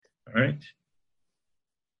All right.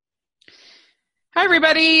 Hi,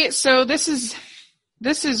 everybody. So this is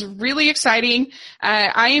really exciting.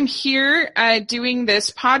 I am here doing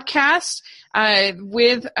this podcast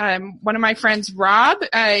with one of my friends, Rob.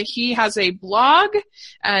 He has a blog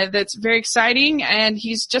that's very exciting, and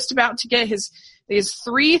he's just about to get his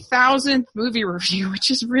 3,000th movie review, which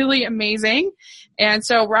is really amazing. And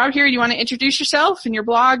so, Rob, here, you want to introduce yourself and your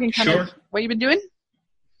blog and kind of what you've been doing?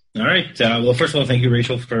 All right. Well, first of all, thank you,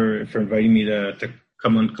 Rachel, for inviting me to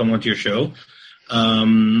come onto your show.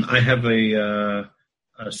 I have a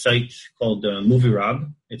site called Movie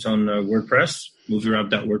Rob. It's on WordPress,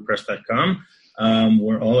 movierob.wordpress.com,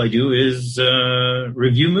 where all I do is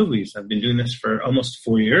review movies. I've been doing this for almost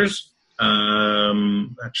 4 years.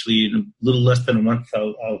 Actually, in a little less than a month,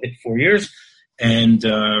 I'll hit 4 years. And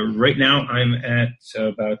right now, I'm at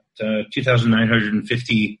about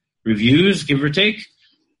 2,950 reviews, give or take.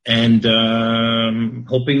 And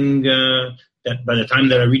hoping that by the time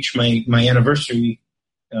that I reach my anniversary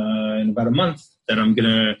in about a month, that I'm going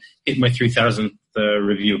to hit my 3,000th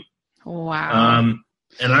review. Wow.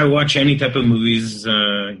 And I watch any type of movies,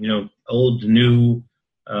 old, new,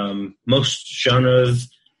 most genres.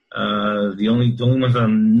 The only ones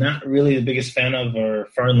I'm not really the biggest fan of are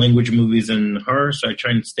foreign language movies and horror, so I try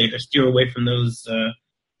and steer away from those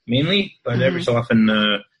mainly, but every so often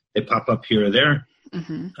they pop up here or there.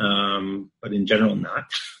 Mm-hmm. But in general, not.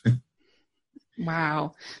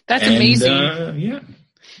 Wow, that's amazing. Yeah.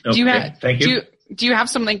 Okay. Thank you. Do you have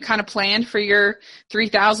something kind of planned for your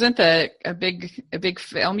 3,000th? A big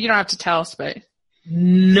film? You don't have to tell us, but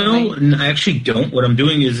no, I actually don't. What I'm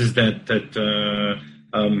doing is that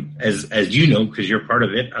as you know, because you're part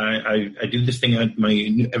of it, I do this thing at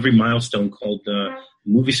my every milestone called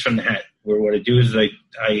Movies from the Hat, where what I do is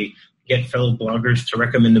I get fellow bloggers to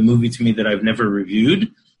recommend a movie to me that I've never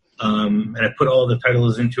reviewed, and I put all the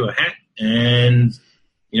titles into a hat. And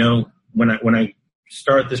when I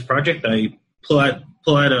start this project, I pull out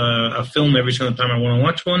a film every single time I want to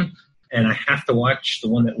watch one, and I have to watch the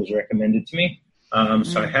one that was recommended to me.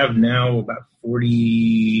 So I have now about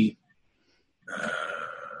 48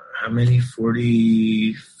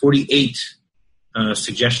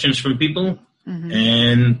 suggestions from people. Mm-hmm.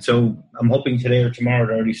 And so I'm hoping today or tomorrow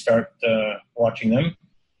to already start watching them.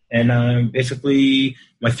 And basically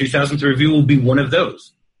my 3,000th review will be one of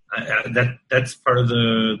those. That's part of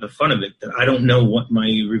the fun of it, that I don't know what my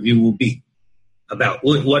review will be about,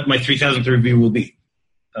 what my 3,000th review will be.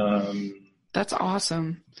 That's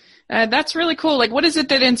awesome. That's really cool. Like, what is it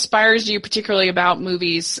that inspires you particularly about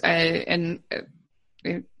movies and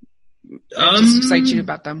just excites you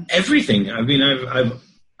about them? Everything. I mean,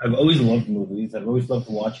 I've always loved movies. I've always loved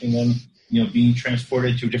watching them, being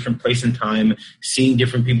transported to a different place and time, seeing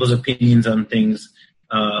different people's opinions on things,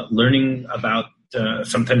 learning about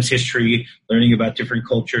sometimes history, learning about different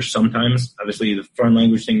cultures sometimes. Obviously, the foreign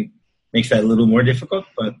language thing makes that a little more difficult,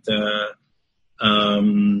 but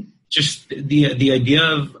just the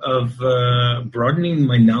idea of broadening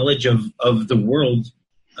my knowledge of the world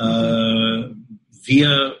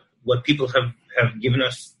via what people have given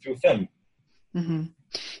us through film. Mm-hmm.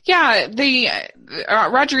 Yeah,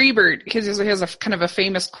 Roger Ebert, he has a kind of a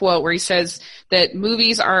famous quote where he says that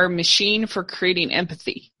movies are a machine for creating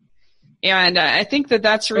empathy. And I think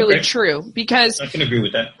that's really true, because I can agree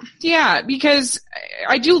with that. Yeah, because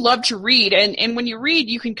I do love to read, and when you read,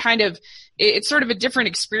 you can kind of, it's sort of a different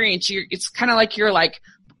experience. It's kind of like you're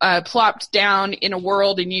plopped down in a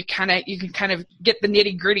world, and you can kind of get the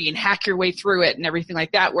nitty gritty and hack your way through it and everything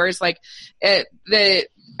like that. Whereas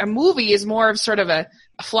a movie is more of sort of a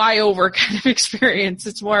flyover kind of experience.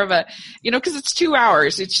 It's more of a, because it's 2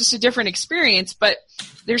 hours. It's just a different experience, but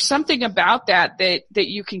there's something about that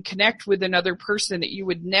you can connect with another person that you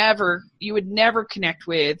would never connect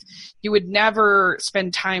with, you would never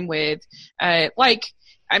spend time with.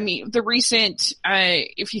 The recent,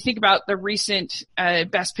 if you think about the recent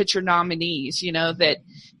Best Picture nominees, that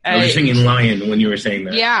I was thinking Lion when you were saying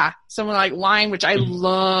that. Yeah, someone like Lion, which I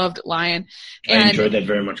loved Lion. I enjoyed that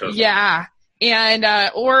very much also. Yeah. And,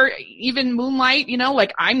 or even Moonlight,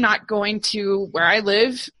 I'm not going to, where I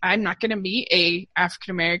live, I'm not going to meet a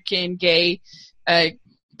African-American gay,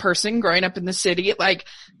 person growing up in the city.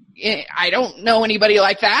 I don't know anybody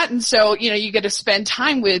like that. And so, you get to spend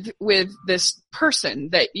time with this person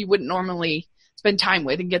that you wouldn't normally spend time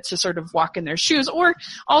with, and get to sort of walk in their shoes. Or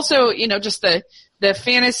also, just the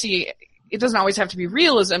fantasy. It doesn't always have to be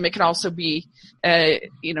realism. It can also be,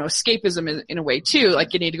 escapism in a way too, like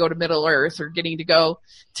getting to go to Middle Earth or getting to go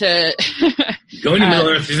to. Going to Middle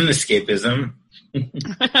Earth isn't escapism.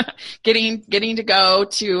 getting to go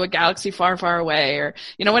to a galaxy far, far away, or,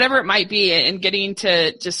 you know, whatever it might be, and getting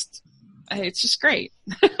to just, it's just great.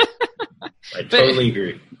 I totally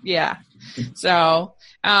agree. Yeah. So,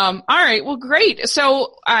 all right. Well, great.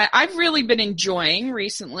 So, I've really been enjoying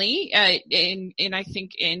recently, in I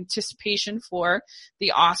think anticipation for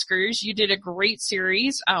the Oscars. You did a great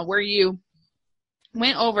series, where you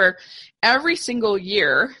went over every single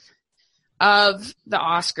year of the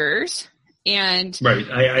Oscars. And right,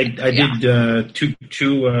 I did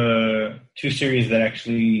two series that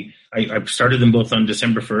actually I started them both on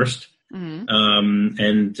December 1st.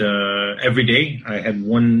 And every day I had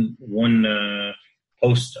one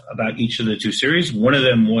post about each of the two series. One of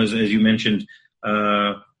them was, as you mentioned,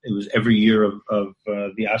 it was every year of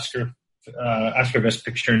the Oscar Best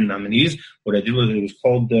Picture nominees. What I did was, it was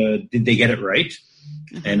called Did They Get It Right?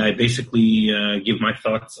 And I basically give my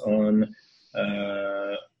thoughts on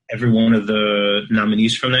every one of the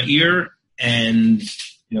nominees from that year, and,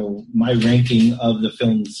 you know, my ranking of the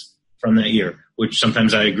films from that year, which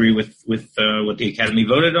sometimes I agree with what the Academy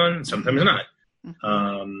voted on, sometimes not.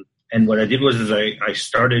 And what I did was I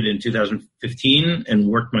started in 2015 and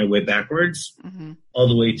worked my way backwards all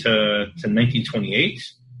the way to 1928.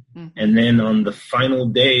 And then on the final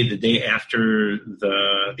day, the day after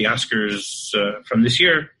the Oscars from this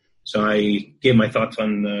year, so I gave my thoughts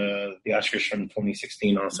on the Oscars from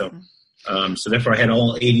 2016 also. So therefore I had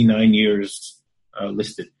all 89 years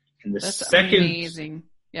listed. And That's second, amazing.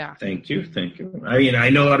 Yeah. Thank you. I mean, I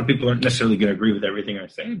know a lot of people aren't necessarily going to agree with everything I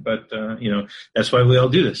say, but you know, that's why we all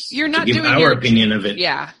do this. You're not to give doing our opinion of it.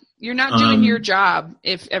 Yeah. You're not doing your job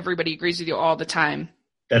if everybody agrees with you all the time.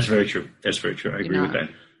 That's very true. I agree with that.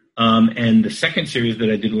 And the second series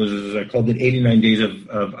that I did was I called it 89 Days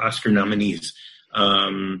of Oscar Nominees. I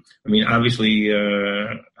mean, obviously,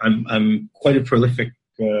 I'm quite a prolific.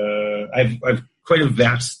 I've quite a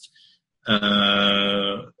vast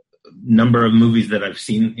number of movies that I've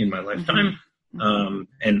seen in my lifetime,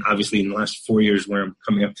 and obviously in the last 4 years, where I'm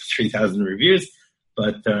coming up to 3,000 reviews.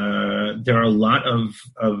 But there are a lot of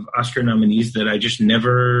Oscar nominees that I just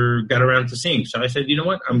never got around to seeing. So I said, you know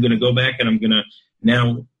what? I'm going to go back and I'm going to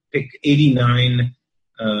now pick 89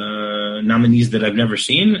 nominees that I've never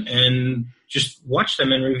seen and just watch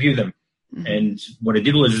them and review them. And what I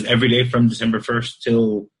did was every day from December 1st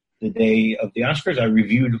till the day of the Oscars, I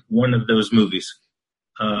reviewed one of those movies.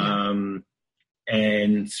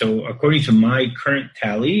 And so according to my current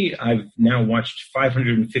tally, I've now watched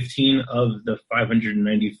 515 of the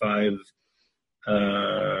 595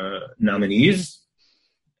 nominees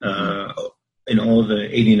in all the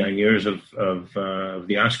 89 years of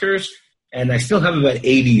the Oscars. And I still have about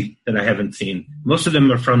 80 that I haven't seen. Most of them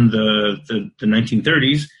are from the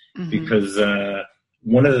 1930s, because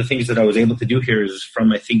one of the things that I was able to do here is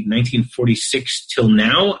from, I think, 1946 till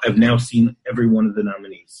now, I've now seen every one of the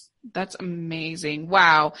nominees. That's amazing.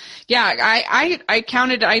 Wow. Yeah, I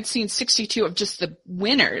counted, I'd seen 62 of just the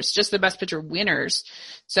winners, just the Best Picture winners.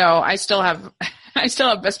 So I still have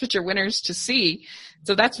Best Picture winners to see.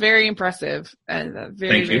 So that's very impressive.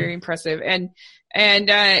 Very impressive. And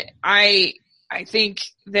I think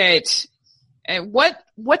that,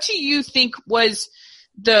 what do you think was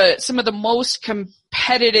some of the most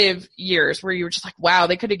competitive years where you were just like, wow,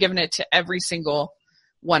 they could have given it to every single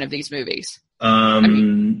one of these movies?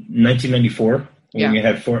 1994, when we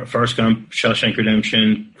had Forrest Gump, Shawshank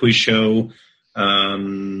Redemption, Quiz Show,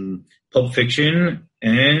 Pulp Fiction,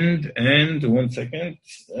 and 1 second,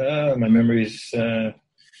 my memory's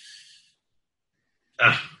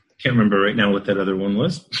can't remember right now what that other one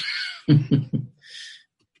was. I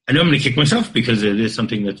know I'm going to kick myself because it is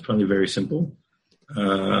something that's probably very simple.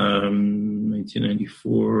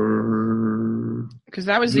 1994. Because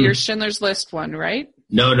that was the year Schindler's List one, right?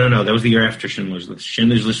 No. That was the year after Schindler's List.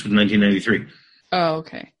 Schindler's List was 1993. Oh,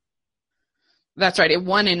 okay. That's right. It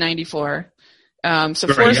won in 94. So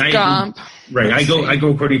Forrest Gump. Right. I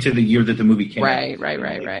go according to the year that the movie came out.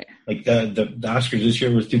 Right. Like the Oscars this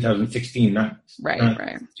year was 2016, not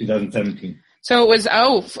 2017. So it was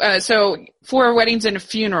so Four Weddings and a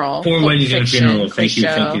Funeral. Four Weddings and a Funeral. Thank you.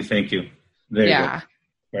 There you go.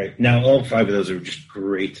 Right. Now all 5 of those are just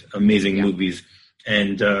great, amazing movies.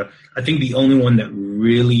 And I think the only one that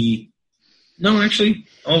really, no, actually,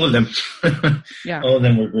 all of them. All of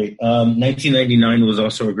them were great. 1999 was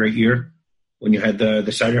also a great year when you had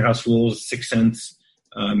the Cider House Rules, Sixth Sense,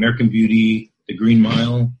 American Beauty, The Green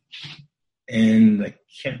Mile, and I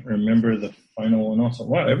can't remember the final one also.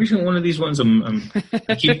 Wow, every single one of these ones,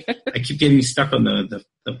 I keep getting stuck on the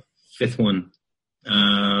 5th one.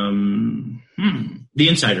 The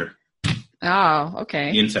Insider. Oh,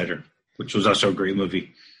 okay. The Insider, which was also a great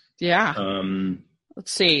movie. Yeah.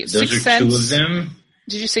 Let's see. Those Sixth are Sense. two of them.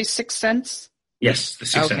 Did you say Sixth Sense? Yes, the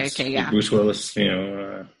Sixth Sense. Okay, yeah. Bruce Willis,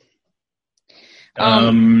 the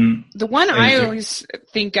one I always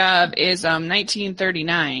think of is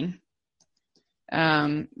 1939.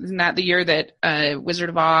 Isn't that the year that Wizard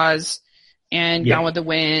of Oz and Gone with the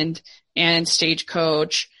Wind and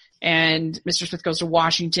Stagecoach and Mr. Smith Goes to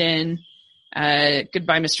Washington,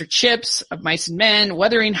 Goodbye Mr. Chips, Of Mice and Men,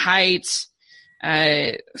 Wuthering Heights.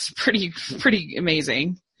 It's pretty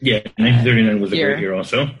amazing. Yeah, 1939 was a great year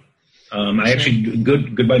also. Goodbye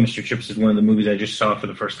Mr. Chips is one of the movies I just saw for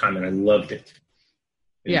the first time and I loved it.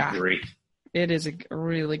 It was great. It is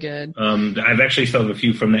really good. I've actually still have a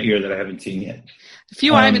few from that year that I haven't seen yet. A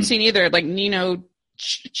few I haven't seen either, like Ninochka.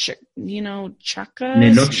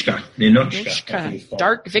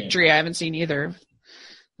 Dark Victory I haven't seen either.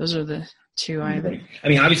 Those are the two I haven't. I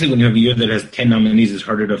mean, obviously when you have a year that has 10 nominees, it's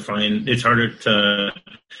harder to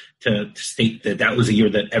state that was a year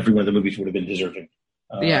that every one of the movies would have been deserving.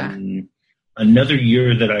 Another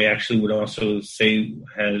year that I actually would also say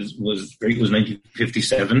was great was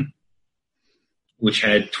 1957, which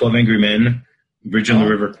had 12 Angry Men, Bridge on the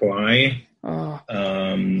River Kwai,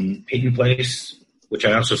 Peyton Place, which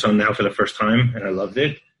I also saw now for the first time, and I loved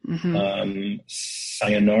it. Mm-hmm.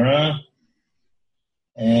 Sayonara,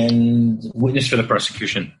 and Witness for the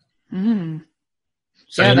Prosecution. Mm-hmm.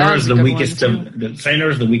 Sayonara is the weakest of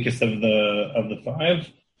the five,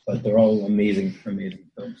 but they're all amazing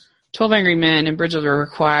films. 12 Angry Men and Bridge of the River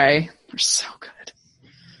Kwai are so good.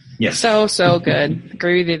 Yes. So good.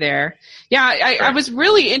 Agree with you there. Yeah, I was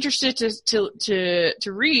really interested to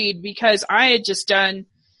read because I had just done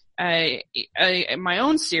my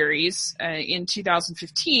own series in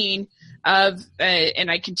 2015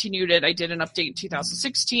 and I continued it. I did an update in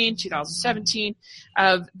 2016, 2017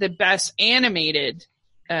 of the best animated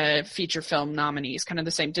feature film nominees, kind of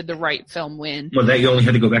the same. Did the right film win? Well, that you only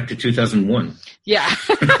had to go back to 2001. Yeah.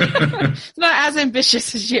 It's not as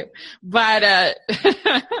ambitious as you, but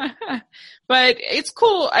but it's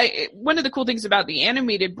cool. One of the cool things about the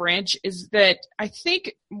animated branch is that I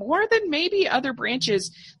think more than maybe other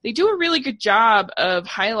branches, they do a really good job of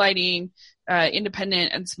highlighting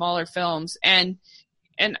independent and smaller films. And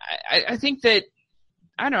I think that,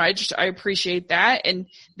 I don't know, I appreciate that. And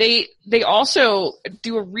they also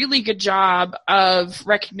do a really good job of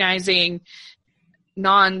recognizing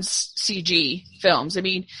non-CG films. I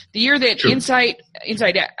mean, the year that True. Inside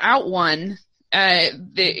Out won,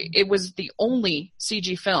 it was the only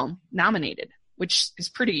CG film nominated, which is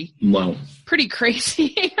pretty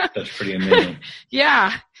crazy. That's pretty amazing.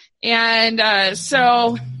 Yeah. And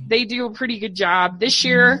so they do a pretty good job. This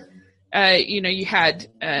year, you had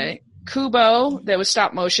Kubo, that was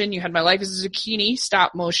stop motion. You had My Life as a Zucchini,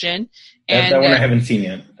 stop motion. And that one I haven't seen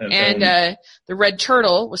yet. The Red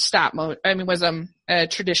Turtle was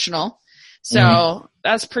traditional. So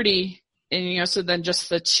that's pretty, and so then just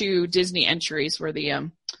the two Disney entries were the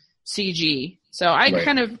CG. So I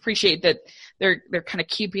kind of appreciate that they're kind of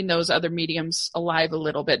keeping those other mediums alive a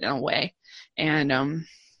little bit in a way. And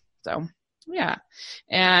so yeah.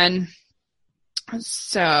 And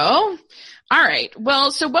so, all right.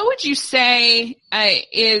 Well, so what would you say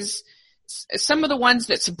is some of the ones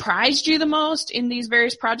that surprised you the most in these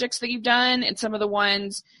various projects that you've done, and some of the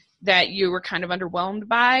ones that you were kind of underwhelmed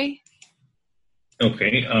by?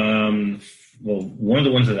 Okay. Well, one of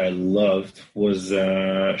the ones that I loved was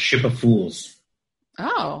Ship of Fools.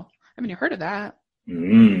 Oh, I haven't even heard of that.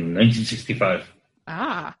 1965.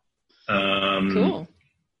 Ah. Cool.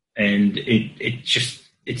 And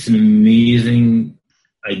it's an amazing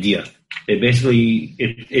idea. It basically,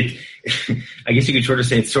 I guess you could sort of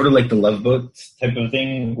say it's sort of like the Love Boat type of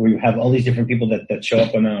thing, where you have all these different people that show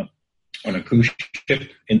up on a cruise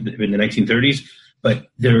ship in the 1930s. But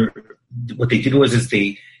what they did was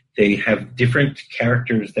they have different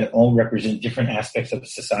characters that all represent different aspects of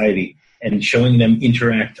society, and showing them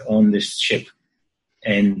interact on this ship.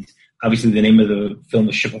 And obviously the name of the film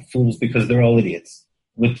is Ship of Fools because they're all idiots,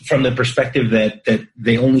 from the perspective that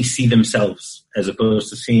they only see themselves as opposed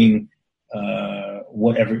to seeing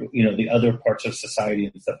whatever, the other parts of society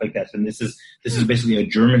and stuff like that. And this is basically a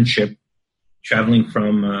German ship traveling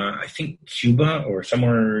from I think Cuba or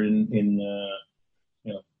somewhere in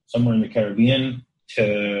somewhere in the Caribbean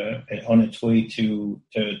on its way to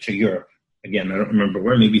Europe. Again, I don't remember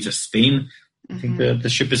where. Maybe to Spain. I think the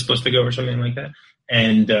ship is supposed to go or something like that.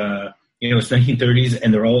 And it's 1930s,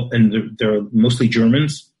 and they're mostly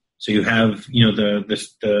Germans. So you have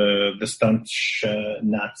the staunch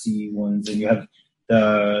Nazi ones, and you have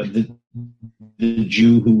the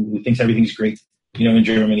Jew who thinks everything's great, in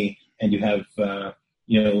Germany, and you have a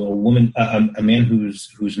woman, a man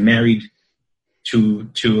who's married to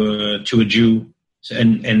a Jew,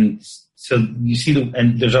 and so you see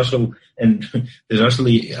there's also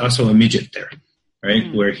a midget there,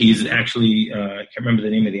 right? Where he's actually I can't remember the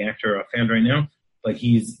name of the actor offhand right now, but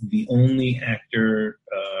he's the only actor,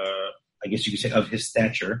 I guess you could say, of his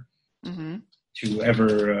stature to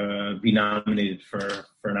ever be nominated for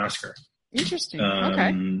an Oscar. Interesting.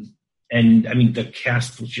 Okay. And I mean, the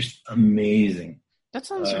cast was just amazing. That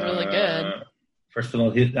sounds really good. First of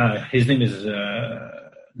all, his name is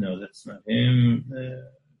no, that's not him.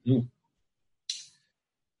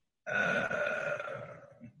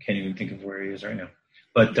 Can't even think of where he is right now.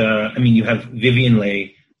 But I mean, you have Vivian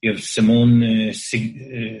Leigh, you have Simone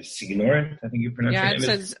Signoret, I think you pronounce her name. Yeah, it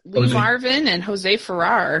says Lee Marvin and Jose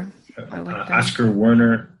Ferrer. I like that. Oscar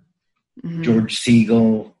Werner, George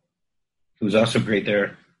Siegel, who's also great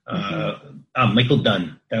there. Michael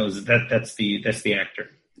Dunn. That's the actor.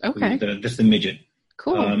 Okay. That's the midget.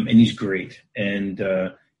 Cool. And he's great. And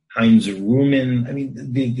Heinz Ruhlman. I mean,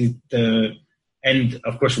 the and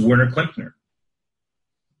of course Werner Klempner,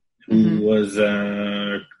 who was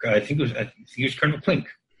I think he was Colonel Klink.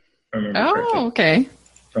 If I remember correctly. Okay.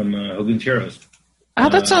 From Hogan's Heroes. Oh,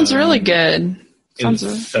 that sounds really good. It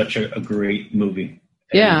was such a great movie.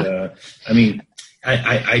 And, yeah. I mean,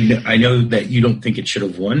 I know that you don't think it should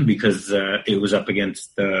have won because it was up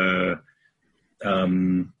against Sound of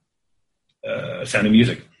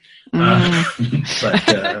Music.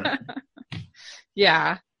 But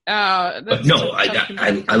yeah. But no,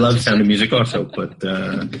 I love Sound of Music also. But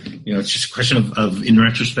it's just a question of in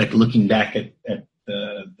retrospect, looking back at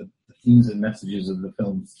the themes and messages of the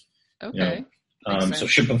films. Okay. So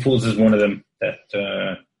Ship of Fools is one of them that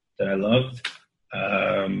I loved.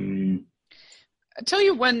 I'll tell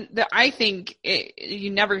you one that I think you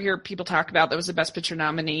never hear people talk about that was the Best Picture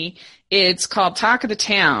nominee. It's called Talk of the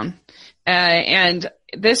Town. And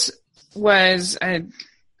this was... I've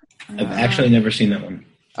actually never seen that one.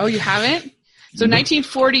 Oh, you haven't? So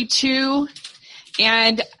 1942.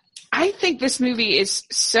 And I think this movie is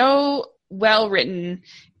so well written.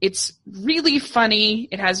 It's really funny.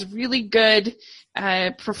 It has really good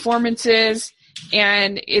performances.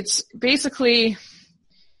 And it's basically...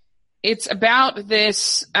 It's about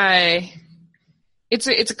this, it's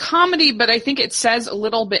a comedy, but I think it says a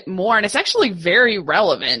little bit more, and it's actually very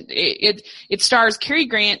relevant. It stars Cary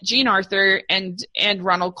Grant, Jean Arthur, and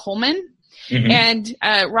Ronald Colman. And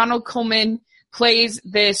Ronald Colman plays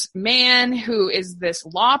this man who is this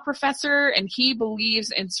law professor, and he believes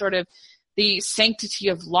in sort of the sanctity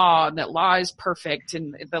of law, and that law is perfect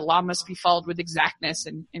and the law must be followed with exactness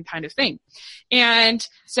and kind of thing. And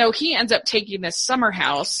so he ends up taking this summer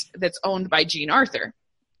house that's owned by Jean Arthur.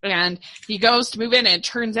 And he goes to move in, and it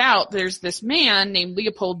turns out there's this man named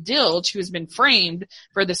Leopold Dilge who has been framed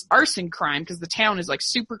for this arson crime because the town is like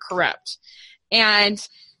super corrupt. And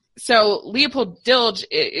so Leopold Dilge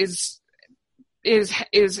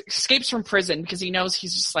escapes from prison because he knows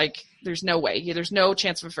he's just like, there's no way. There's no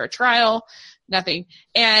chance of a fair trial, nothing.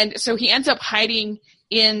 And so he ends up hiding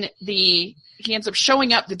he ends up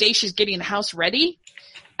showing up the day she's getting the house ready.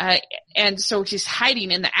 And so he's hiding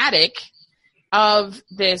in the attic of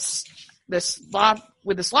this law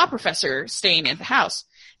professor staying at the house.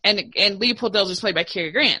 And Leopold Dilge is played by Cary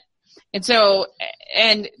Grant. And so,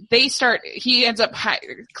 he ends up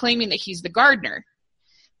claiming that he's the gardener.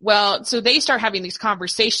 Well, so they start having these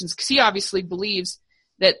conversations because he obviously believes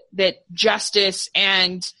that justice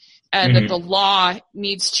and that the law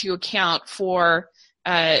needs to account for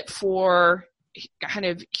kind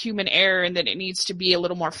of human error, and that it needs to be a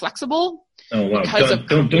little more flexible. Oh wow!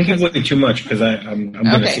 Don't give away too much because I'm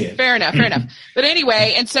going to see it. Fair enough. But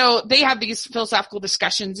anyway, and so they have these philosophical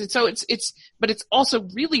discussions, and so it's also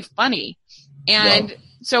really funny, and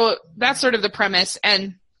so that's sort of the premise,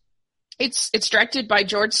 and it's directed by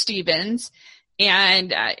George Stevens,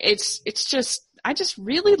 and I just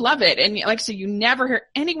really love it. And like I said, you never hear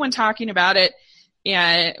anyone talking about it.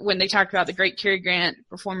 Yeah, when they talk about the great Cary Grant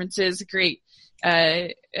performances, the great,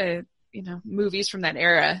 movies from that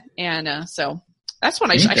era. And, so that's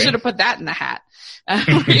when I should have put that in the hat.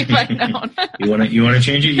 If I'd known. You want to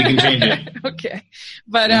change it? You can change it. Okay.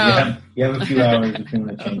 But, you have a few hours if you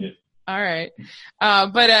want to change it. All right.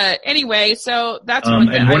 But anyway, so that's one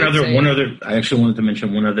thing. And one other, I actually wanted to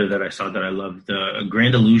mention one other that I saw that I loved,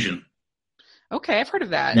 Grand Illusion. Okay, I've heard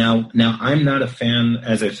of that. Now, I'm not a fan,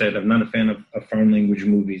 as I said, I'm not a fan of foreign language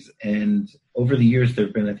movies. And over the years, there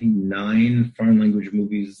have been, I think, 9 foreign language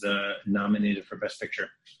movies nominated for Best Picture.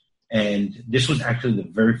 And this was actually the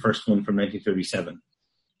very first one from 1937.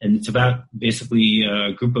 And it's about basically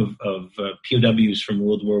a group of POWs from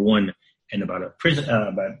World War I and about a prison,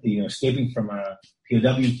 escaping from a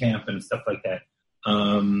POW camp and stuff like that.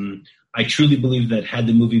 I truly believe that had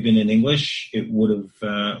the movie been in English, it would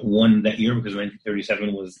have won that year because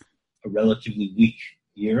 1937 was a relatively weak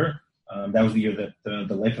year. That was the year that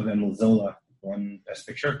The Life of Emile Zola won Best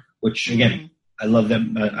Picture, which, again, I love that.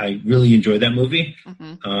 I really enjoyed that movie.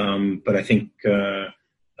 But I think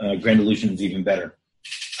Grand Illusion is even better.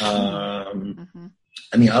 I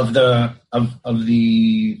mean, of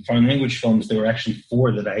the foreign language films, there were actually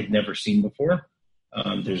 4 that I had never seen before.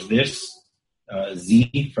 There's this,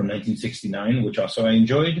 Z from 1969, which also I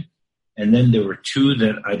enjoyed. And then there were 2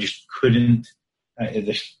 that I just couldn't.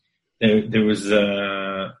 There was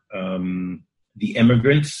The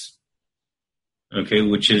Emigrants, okay,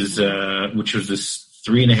 which was this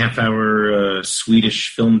 3.5-hour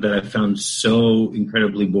Swedish film that I found so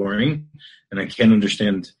incredibly boring, and I can't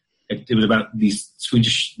understand. It was about these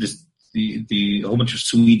Swedish, the whole bunch of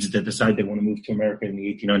Swedes that decide they want to move to America in the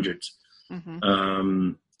 1800s.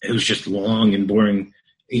 It was just long and boring.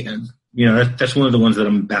 And, that's one of the ones that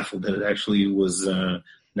I'm baffled that it actually was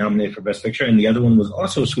nominated for Best Picture. And the other one was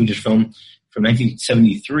also a Swedish film from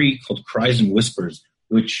 1973 called Cries and Whispers,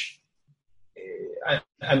 which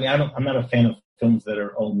I'm not a fan of films that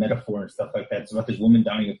are all metaphor and stuff like that. It's about this woman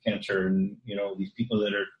dying of cancer, and these people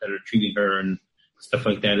that are treating her and stuff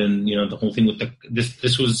like that. And the whole thing with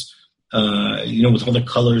this was with all the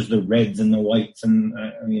colors, the reds and the whites, and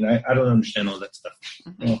I don't understand all that stuff.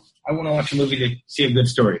 I want to watch a movie to see a good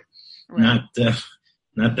story, right.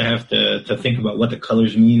 Not to have to think about what the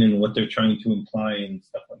colors mean and what they're trying to imply and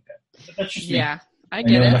stuff like that. But that's just me. I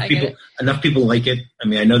get it. Enough people like it. I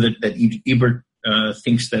mean, I know that Ebert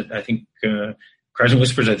thinks that. I think Cries and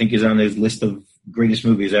Whispers, I think, is on his list of greatest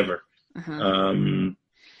movies ever.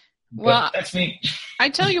 Well, that's me. I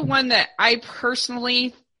tell you one that I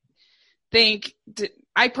personally think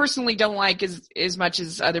I personally don't like as much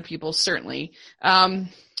as other people, certainly. I'm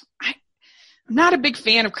not a big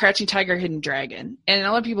fan of Crouching Tiger, Hidden Dragon, and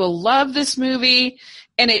a lot of people love this movie,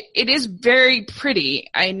 and it is very pretty,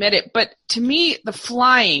 I admit it, but to me, the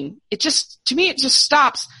flying, it just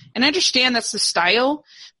stops, and I understand that's the style,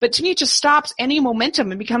 but to me, it just stops any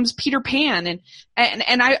momentum and becomes Peter Pan, and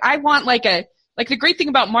I want the great thing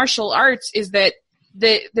about martial arts is that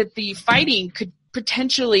the fighting could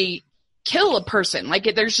potentially kill a person.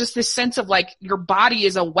 There's just this sense of your body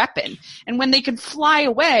is a weapon. And when they can fly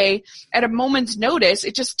away at a moment's notice,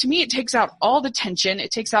 to me, it takes out all the tension.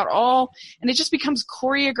 It takes out and it just becomes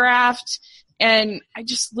choreographed, and I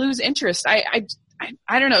just lose interest. I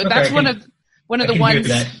don't know. Okay, that's one of the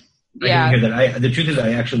ones. I can hear that. The truth is,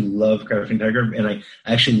 I actually love Crouching Tiger, and I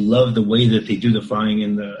actually love the way that they do the flying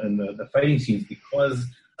and the fighting scenes because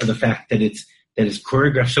of the fact that it's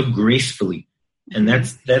choreographed so gracefully. And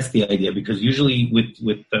that's the idea, because usually with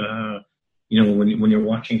when you're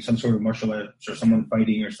watching some sort of martial arts or someone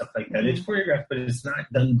fighting or stuff like that, it's choreographed, but it's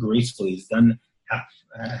not done gracefully. It's done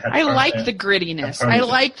I like the grittiness. I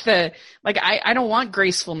like I don't want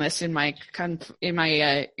gracefulness in my kung fu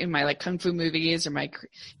movies or my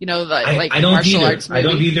martial arts movies. I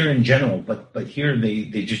don't either in general, but here they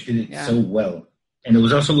just did it so well. And it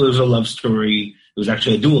was a love story. It was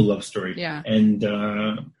actually a dual love story. Yeah. And,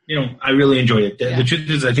 I really enjoyed it. The truth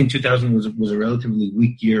is, I think 2000 was a relatively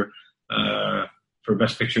weak year for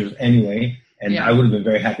Best Pictures anyway. And I would have been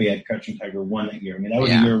very happy had Crouching Tiger won that year. I mean, that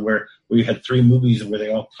was a year where you had 3 movies where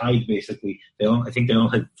they all tied, basically. I think they all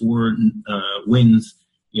had 4 wins,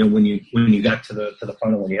 when you got to the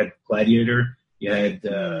final one. You had Gladiator, you had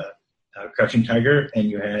Crouching Tiger, and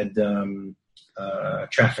you had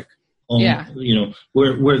Traffic.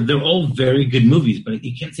 Where they're all very good movies, but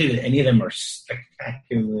you can't say that any of them are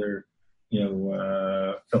spectacular,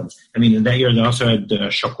 films. I mean, in that year they also had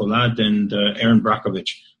Chocolat and Aaron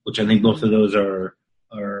Brockovich, which I think both of those are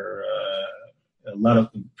a lot of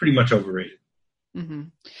pretty much overrated. Mm-hmm.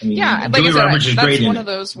 I mean, Julia Roberts is great. That's one of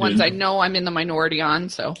those ones I know I'm in the minority on,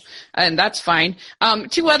 and that's fine.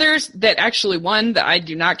 2 others that actually one that I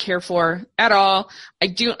do not care for at all. I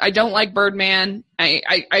don't like Birdman.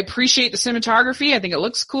 I appreciate the cinematography. I think it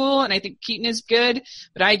looks cool, and I think Keaton is good,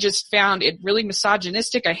 but I just found it really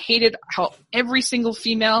misogynistic. I hated how every single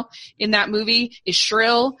female in that movie is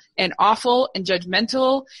shrill and awful and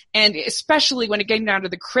judgmental, and especially when it came down to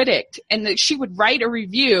the critic, and that she would write a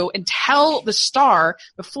review and tell the star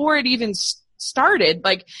before it even started.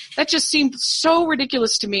 That just seemed so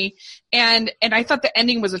ridiculous to me, and I thought the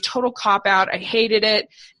ending was a total cop-out. I hated it,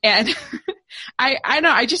 and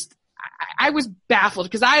I was baffled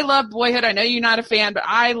because I loved Boyhood. I know you're not a fan, but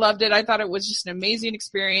I loved it. I thought it was just an amazing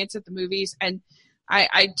experience at the movies. And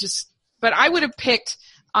but I would have picked,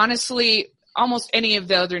 honestly, almost any of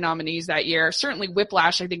the other nominees that year. Certainly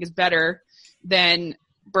Whiplash, I think, is better than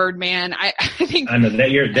Birdman. I think I know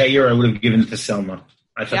that year I would have given it to Selma.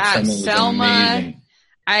 I thought Selma was amazing.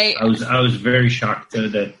 I was very shocked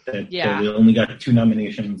that they only got 2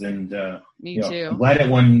 nominations, and me too. I'm glad it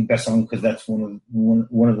won Best Song because that's one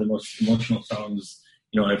of the most emotional songs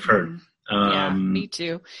I've heard. Me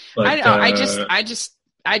too. But,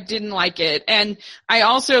 I didn't like it, and I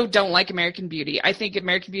also don't like American Beauty. I think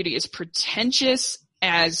American Beauty is pretentious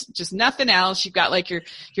as just nothing else. You've got like your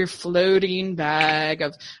floating bag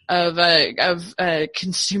of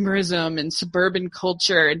consumerism and suburban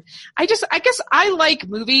culture. And I guess I like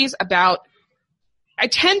movies about, I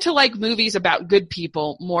tend to like movies about good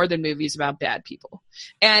people more than movies about bad people.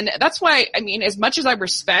 And that's why, I mean, as much as I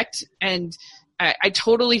respect and I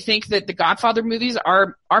totally think that the Godfather movies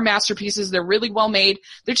are masterpieces. They're really well made.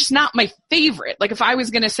 They're just not my favorite. Like if I was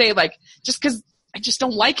going to say like, just cause I just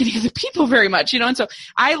don't like any of the people very much, and so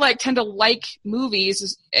I tend to like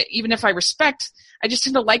movies, even if I respect, I just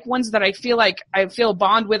tend to like ones that I feel a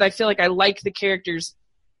bond with. I feel like I like the characters.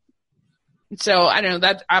 So I don't know,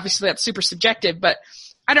 that's super subjective, but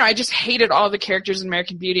I don't know, I just hated all the characters in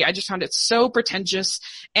American Beauty. I just found it so pretentious,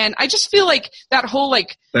 and I just feel like that whole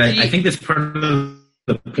like. But I think that's part of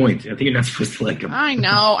the point. I think you're not supposed to like them. I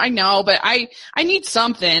know, but I need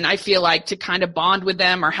something, I feel like, to kind of bond with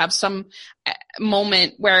them or have some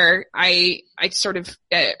moment where I sort of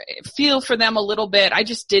feel for them a little bit. I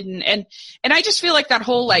just didn't. And I just feel like that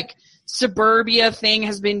whole like suburbia thing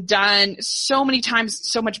has been done so many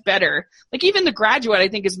times so much better. Like even The Graduate, I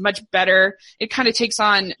think, is much better. It kind of takes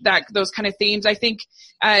on those kind of themes. I think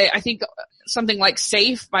something like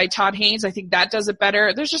Safe by Todd Haynes, I think that does it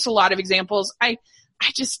better. There's just a lot of examples. I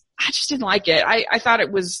just didn't like it. I thought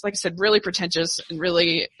it was, like I said, really pretentious and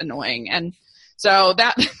really annoying. And so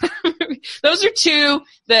those are 2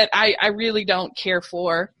 that I really don't care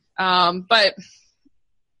for. But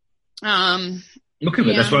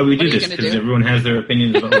that's why we do this, because everyone has their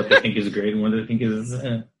opinions about what they think is great and what they think is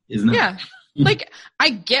not. Yeah. Like, I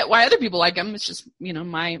get why other people like them. It's just,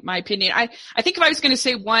 my opinion. I think if I was going to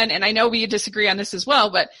say one, and I know we disagree on this as well,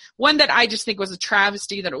 but one that I just think was a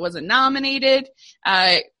travesty that it wasn't nominated,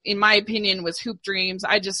 in my opinion, was Hoop Dreams.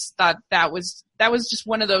 I just thought that was just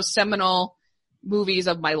one of those seminal movies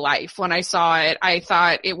of my life. When I saw it, I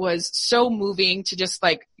thought it was so moving to just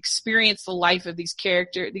like experience the life of these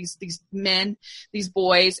characters, these men, these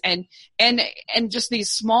boys, and just these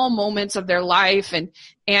small moments of their life, and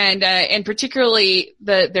particularly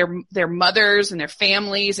their mothers and their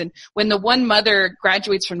families. And when the one mother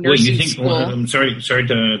graduates from nursing school. I'm sorry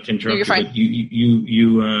to interrupt. No, you're fine. But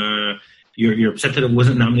you're upset that it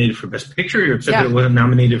wasn't nominated for Best Picture. You're upset that it wasn't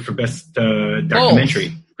nominated for Best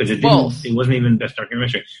Documentary. Because it wasn't even Best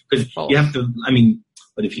Documentary. Because you have to, I mean,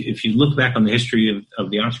 but if you look back on the history of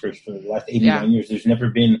the Oscars for the last 89 years, there's never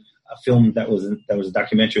been a film that was a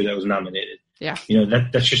documentary that was nominated. Yeah.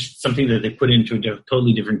 That's just something that they put into a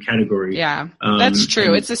totally different category. Yeah, that's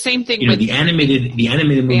true. It's the same thing with the animated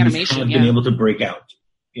movies have been able to break out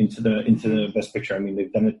into the Best Picture. I mean,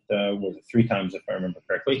 they've done it 3 times, if I remember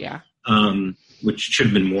correctly. Yeah. Which should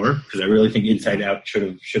have been more, because I really think Inside Out should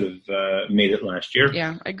have made it last year.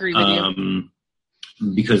 Yeah, I agree with you.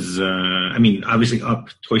 Because I mean, obviously, Up,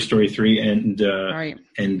 Toy Story 3, and Beauty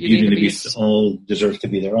and the Beast all deserve to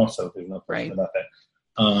be there. Also, there's no question about that.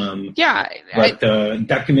 But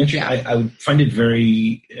documentary, I would find it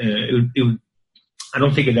very. I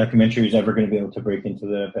don't think a documentary is ever going to be able to break into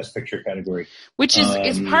the Best Picture category, which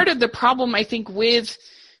is part of the problem, I think, with.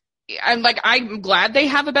 I'm glad they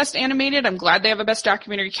have a Best Animated. I'm glad they have a Best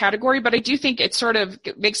Documentary category, but I do think it sort of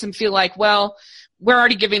makes them feel like, well, we're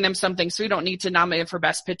already giving them something, so we don't need to nominate for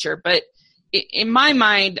Best Picture. But in my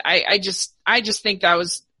mind, I just think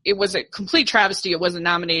it was a complete travesty. It wasn't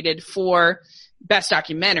nominated for Best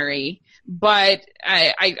Documentary, but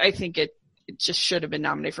I think it just should have been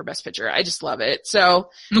nominated for Best Picture. I just love it. So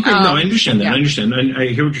okay, no, I understand that. Yeah. I understand. I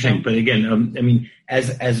hear what you're saying, but again, I mean,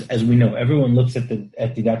 as we know, everyone looks at the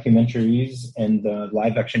documentaries and the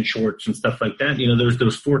live action shorts and stuff like that. There's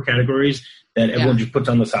those 4 categories that everyone just puts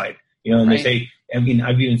on the side. And they say, I mean,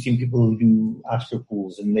 I've even seen people who do Oscar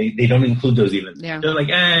pools, and they don't include those even. Yeah. They're like,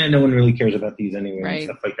 no one really cares about these anyway, and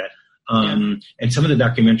stuff like that. And some of the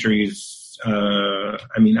documentaries.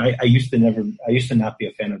 I mean, I used to not be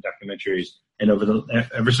a fan of documentaries, and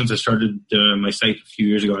ever since I started my site a few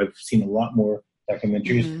years ago, I've seen a lot more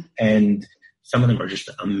documentaries, and some of them are just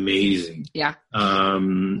amazing. Yeah. I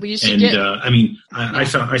mean, I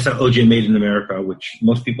saw OJ Made in America, which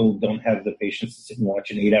most people don't have the patience to sit and watch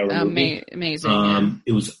an 8-hour movie. Amazing.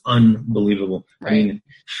 It was unbelievable. Right. I mean,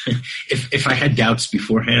 if I had doubts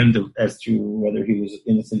beforehand as to whether he was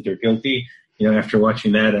innocent or guilty. After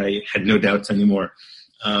watching that, I had no doubts anymore.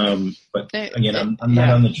 But again, I'm not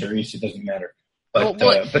on the jury, so it doesn't matter. But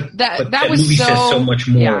that movie says so much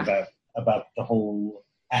more about the whole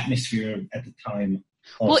atmosphere at the time.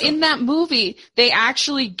 Also. Well, in that movie, they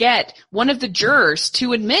actually get one of the jurors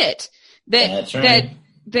to admit that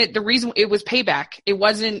that the reason it was payback. It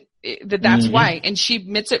wasn't that's why, and she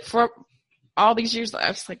admits it for all these years. I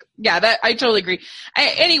was like, yeah, that I totally agree.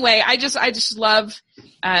 Anyway, I just love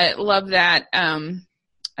that.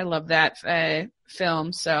 I love that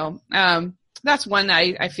film. So that's one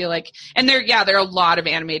I feel like, and there are a lot of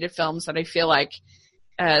animated films that I feel like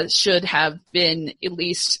should have been at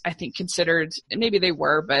least, I think, considered. Maybe they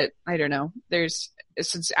were, but I don't know.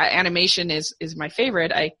 Since animation is my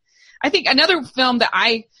favorite, I think another film that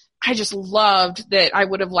I just loved that I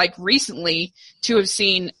would have liked recently to have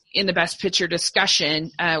seen in the Best Picture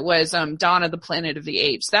discussion was Dawn of the Planet of the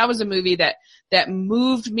Apes. That was a movie that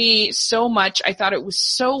moved me so much. I thought it was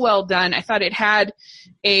so well done. I thought it had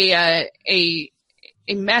a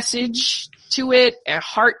message to it, a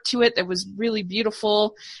heart to it that was really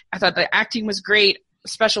beautiful. I thought the acting was great.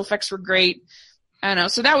 Special effects were great. I don't know.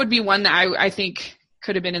 So that would be one that I think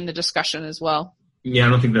could have been in the discussion as well. Yeah, I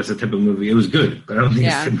don't think that's the type of movie. It was good, but I don't think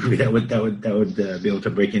it's the movie that would be able to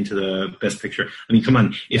break into the Best Picture. I mean, come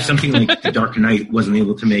on, if something like The Dark Knight wasn't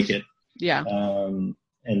able to make it, and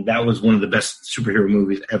that was one of the best superhero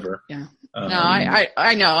movies ever. Yeah, no,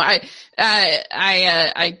 I know,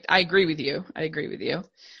 I agree with you. I agree with you.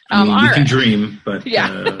 I mean, we can dream, but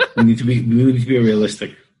we need to be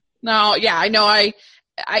realistic. No, yeah, I know. I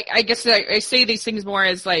guess I say these things more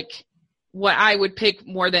as like what I would pick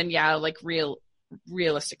more than like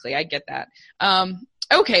realistically. I get that.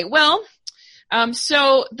 Okay, well,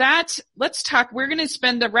 so let's talk. We're going to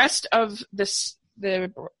spend the rest of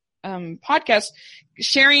the podcast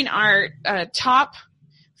sharing our top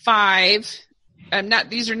 5.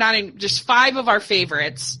 These are not just 5 of our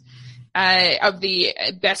favorites of the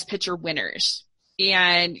Best Picture winners,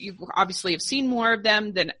 and you obviously have seen more of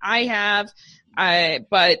them than I have.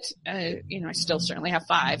 But I still certainly have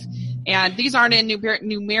 5, and these aren't in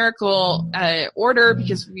numerical order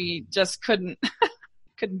because we just couldn't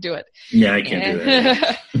do it. Yeah, I can't do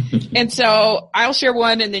that. And so I'll share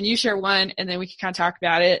one, and then you share one, and then we can kind of talk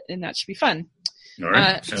about it, and that should be fun. All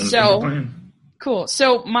right. Sounds like a plan. Cool.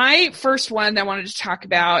 So my first one that I wanted to talk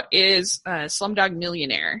about is Slumdog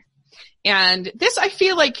Millionaire, and this I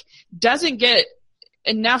feel like doesn't get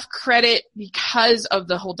enough credit because of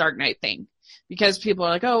the whole Dark Knight thing. Because people are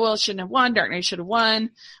like, oh, well, it shouldn't have won. Dark Knight should have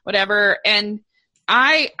won, whatever. And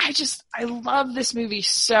I love this movie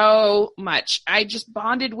so much. I just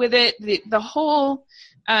bonded with it. The whole,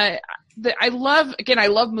 I love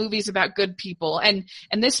movies about good people. And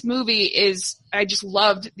this movie I just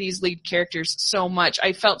loved these lead characters so much.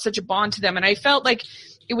 I felt such a bond to them. And I felt like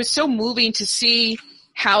it was so moving to see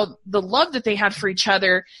how the love that they had for each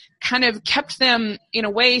other kind of kept them in a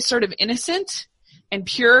way sort of innocent and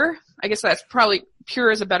pure. I guess that's probably pure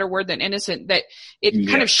is a better word than innocent, that it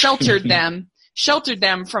kind of sheltered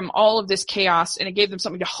them from all of this chaos, and it gave them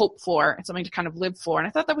something to hope for and something to kind of live for. And I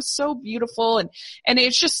thought that was so beautiful. And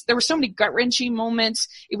it's just, there were so many gut-wrenching moments.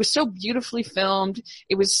 It was so beautifully filmed.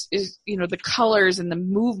 It was the colors and the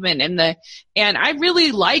movement and I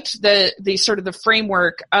really liked the sort of the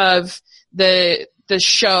framework of the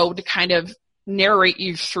show to kind of narrate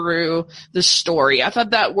you through the story. I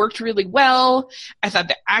thought that worked really well. I thought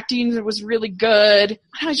the acting was really good.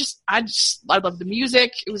 I loved the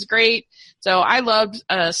music. It was great. So I loved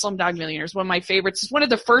Slumdog Millionaire. It's one of my favorites. It's one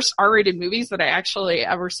of the first R-rated movies that I actually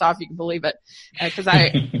ever saw, if you can believe it. Because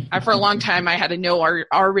I for a long time, I had a no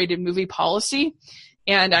R-rated movie policy.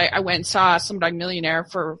 And I went and saw Slumdog Millionaire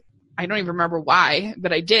I don't even remember why,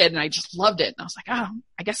 but I did. And I just loved it. And I was like, oh,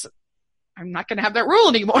 I guess I'm not going to have that rule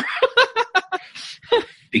anymore.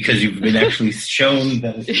 Because you've been actually shown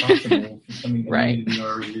that it's possible for something to be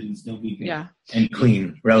R-rated and still be good and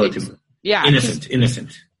clean, relatively. Innocent.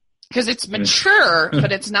 Because it's mature,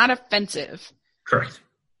 but it's not offensive. Correct.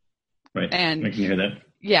 Right. And I can hear that.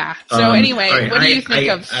 Yeah. So anyway, what do you think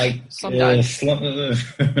of Slumdog?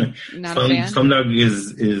 Slumdog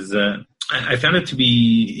is I found it to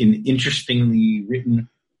be an interestingly written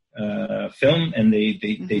film, and they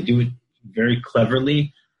do it very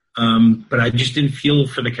cleverly. But I just didn't feel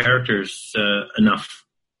for the characters enough,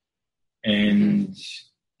 and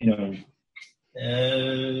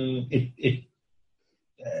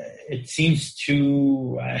it seems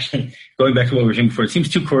too going back to what we were saying before. It seems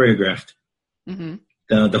too choreographed. Mm-hmm.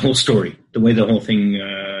 The whole story, the way the whole thing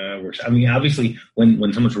works. I mean, obviously,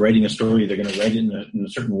 when someone's writing a story, they're going to write it in a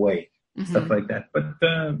certain way, stuff like that. But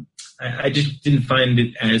I just didn't find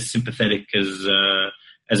it as sympathetic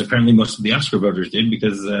as as apparently most of the Oscar voters did,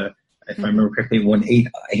 because if I remember correctly, it won eight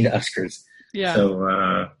Oscars. Yeah.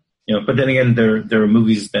 So but then again, there are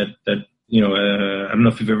movies that I don't know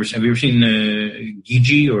if have you ever seen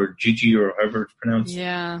Gigi or however it's pronounced?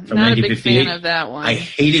 Yeah, from not a big fan of that one. I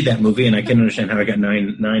hated that movie, and I can't understand how I got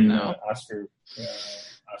nine Oscars.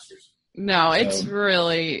 No, it's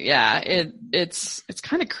really, it's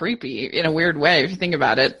kind of creepy in a weird way if you think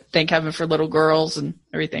about it. Thank heaven for little girls and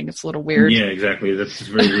everything. It's a little weird. Yeah, exactly. That's a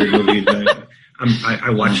very weird movie. I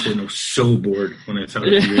watched it and I was so bored when I saw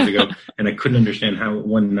it a few years ago, and I couldn't understand how it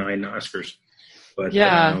won 9 Oscars. But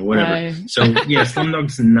whatever. So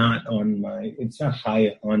Slumdog's not it's not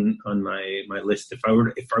high on my list. If I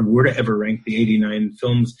were to ever rank the 89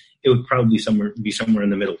 films, it would probably be somewhere in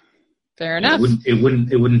the middle. Fair enough. It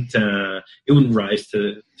wouldn't rise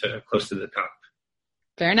to close to the top.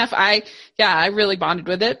 Fair enough. I really bonded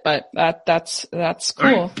with it, but that's cool.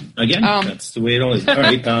 Right. Again, that's the way it always is. All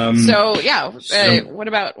right. What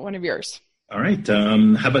about one of yours? All right.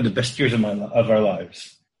 How about the best years of our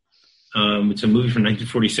lives? It's a movie from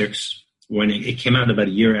 1946 when it came out about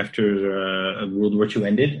a year after World War II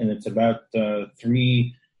ended, and it's about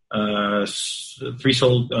three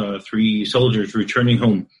soldiers returning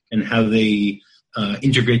home and how they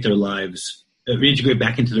integrate their lives, reintegrate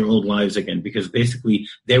back into their old lives again, because basically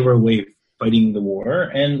they were away fighting the war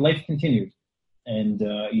and life continued. And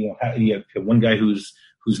you have one guy who's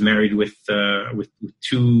married with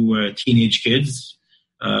 2 teenage kids.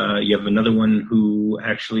 You have another one who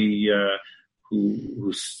actually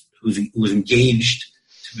who was engaged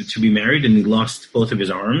to be married, and he lost both of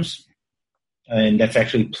his arms. And that's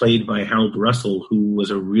actually played by Harold Russell, who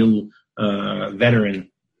was a real veteran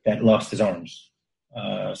that lost his arms.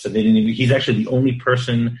 So he's actually the only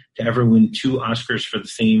person to ever win 2 Oscars for the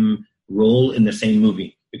same role in the same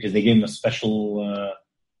movie, because they gave him a special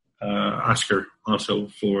Oscar also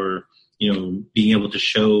for being able to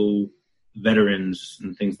show veterans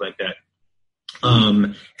and things like that.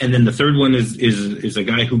 And then the third one is a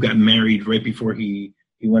guy who got married right before he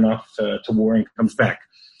went off to war and comes back.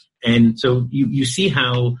 And so you see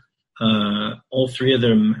how all 3 of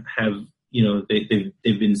them have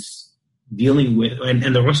they've been dealing with,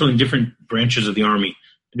 and they're also in different branches of the army,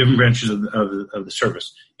 different branches of the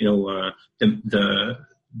service. The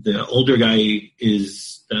older guy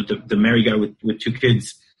is the married guy with 2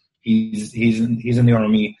 kids. He's in the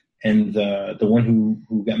army, and the one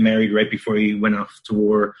who got married right before he went off to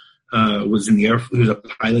war was in the air. He was a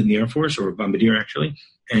pilot in the Air Force, or a bombardier actually,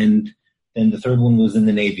 and then the third one was in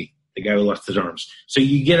the Navy. The guy who lost his arms. So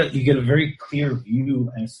you get a very clear view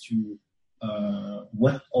as to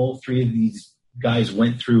what all 3 of these guys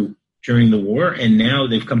went through during the war, and now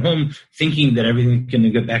they've come home thinking that everything's going to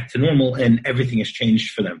get back to normal, and everything has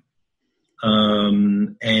changed for them.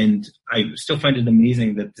 And I still find it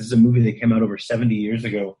amazing that this is a movie that came out over 70 years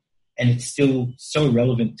ago, and it's still so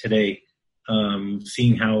relevant today.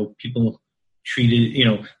 Seeing how people treated, we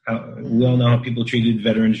all know how people treated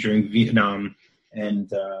veterans during Vietnam, and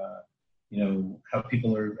how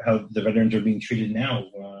the veterans are being treated now.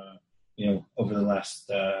 Over the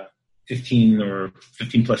last 15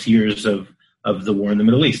 plus years of the war in the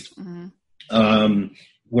Middle East,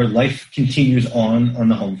 where life continues on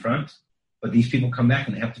the home front, but these people come back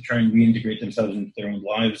and they have to try and reintegrate themselves into their own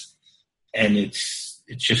lives, and it's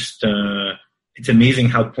just it's amazing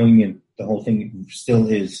how poignant the whole thing still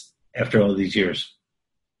is after all these years.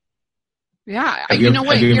 Yeah, Have you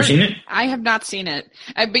ever seen it? I have not seen it,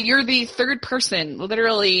 but you're the third person,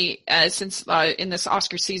 literally, since in this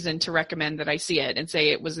Oscar season, to recommend that I see it and say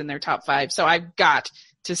it was in their top 5. So I've got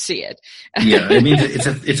to see it. Yeah, I mean it's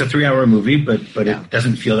a 3-hour movie, but it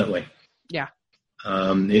doesn't feel that way. Yeah,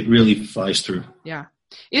 it really flies through. Yeah,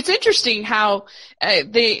 it's interesting how I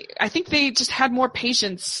think they just had more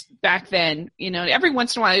patience back then. Every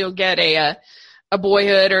once in a while you'll get a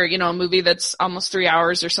Boyhood or, a movie that's almost 3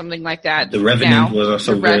 hours or something like that. The Revenant was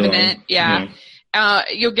also The Revenant, yeah.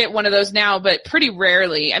 You'll get one of those now, but pretty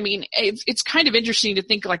rarely. I mean, it's kind of interesting to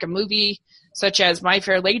think like a movie such as My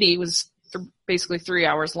Fair Lady was basically 3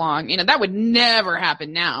 hours long. That would never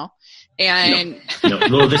happen now. And no.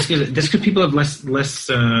 Well, this could people have less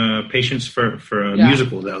patience for a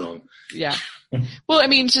musical that long. Yeah. Well, I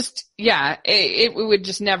mean, it would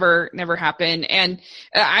just never happen. And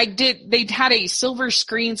they had a Silver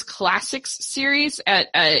Screens Classics series at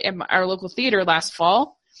our local theater last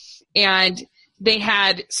fall, and they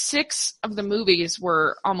had 6 of the movies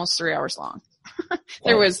were almost 3 hours long.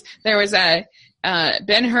 There was Ben-Hur,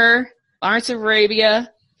 Lawrence of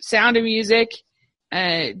Arabia, Sound of Music,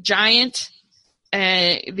 Giant,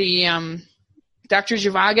 the Dr.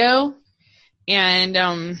 Zhivago,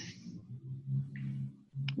 and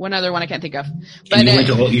one other one I can't think of. But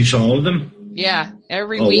and you saw all of them? Yeah,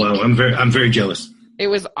 every week. Oh wow, I'm very jealous. It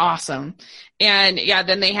was awesome. And yeah,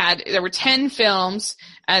 then there were 10 films,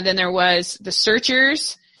 and then there was The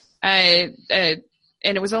Searchers, and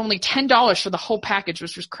it was only $10 for the whole package,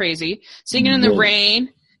 which was crazy. Singing in the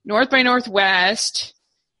Rain, North by Northwest,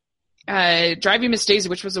 Driving Miss Daisy,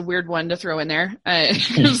 which was a weird one to throw in there.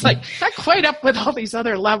 It was like not quite up with all these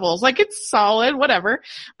other levels. Like it's solid, whatever.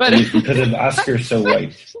 But because of Oscar So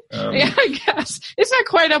White. Yeah, I guess it's not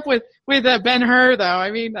quite up with Ben-Hur though. I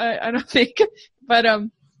mean, I don't think. But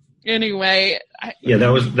anyway.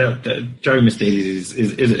 That Driving Miss Daisy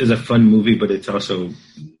is a fun movie, but it's also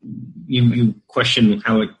you question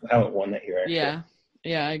how it won that year. Actually.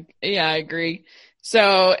 Yeah, I agree.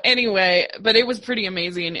 So anyway, but it was pretty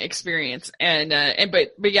amazing experience.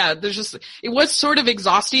 But yeah, it was sort of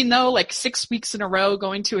exhausting though, like 6 weeks in a row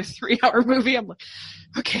going to a 3-hour movie. I'm like,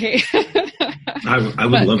 okay. I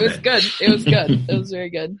would love that. It was good. It was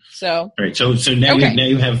very good. So. All right. So now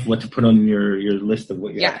you have what to put on your list of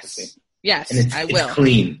what you have to see. Yes, and I will.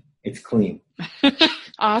 It's clean.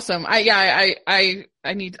 Awesome. I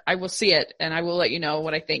will see it and I will let you know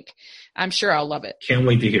what I think. I'm sure I'll love it. Can't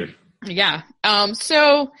wait to hear. Yeah.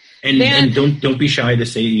 So. And don't be shy to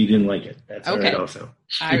say you didn't like it. That's okay. All right also.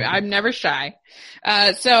 I'm never shy.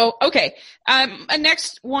 Okay.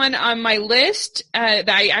 Next one on my list, that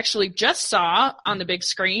I actually just saw on the big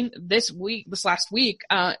screen this last week,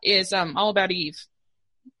 is, All About Eve.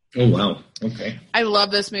 Oh, wow. Okay. I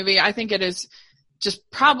love this movie. I think it is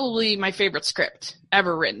just probably my favorite script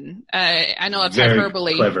ever written. I know that's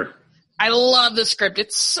hyperbole. Clever. I love the script.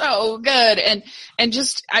 It's so good. And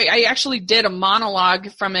just, I actually did a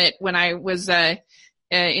monologue from it when I was,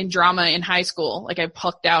 in drama in high school. Like I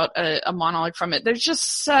plucked out a monologue from it. There's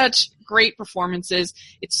just such great performances.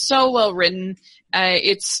 It's so well written.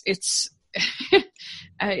 It's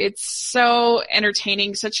so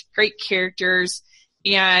entertaining, such great characters.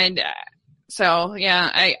 And, so yeah,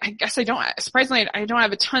 I guess surprisingly, I don't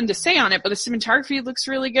have a ton to say on it, but the cinematography looks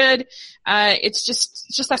really good. It's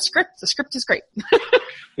just that script. The script is great.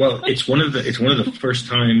 Well, it's one of the first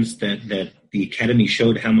times that the Academy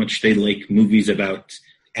showed how much they like movies about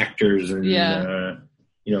actors and,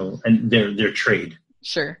 and their trade.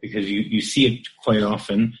 Sure. Because you see it quite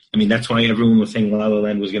often. I mean, that's why everyone was saying La La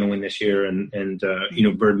Land was going to win this year and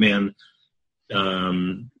Birdman,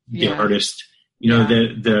 the artist,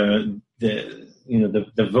 the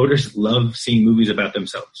voters love seeing movies about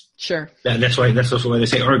themselves. Sure. That's also why they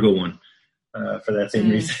say Argo won, for that same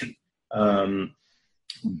reason.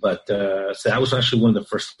 But so that was actually one of the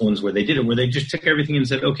first ones where they did it, where they just took everything and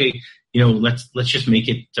said, okay, let's just make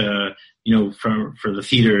it, for the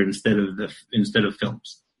theater instead of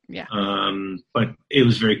films. Yeah. But it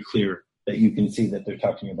was very clear that you can see that they're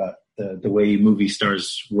talking about the way movie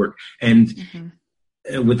stars work. And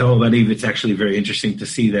with All About Eve, it's actually very interesting to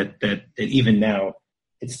see that even now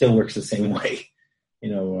it still works the same way.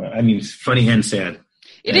 I mean, it's funny and sad.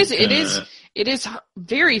 It is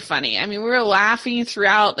very funny. I mean, we were laughing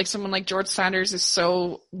throughout. Like someone like George Sanders is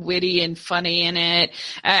so witty and funny in it.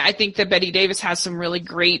 I think that Bette Davis has some really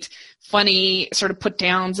great, funny sort of put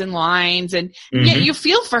downs and lines, and you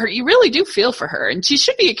feel for her. You really do feel for her, and she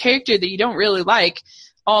should be a character that you don't really like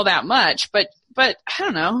all that much, but I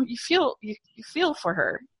don't know. You feel for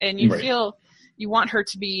her, and you feel you want her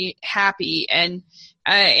to be happy, and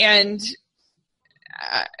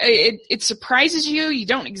it surprises you. You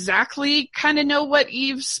don't exactly kind of know what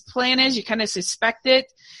Eve's plan is. You kind of suspect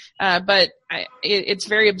it, but it's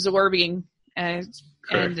very absorbing, and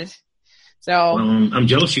so. I'm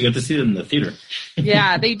jealous you got to see it in the theater.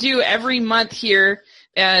 Yeah, they do every month here.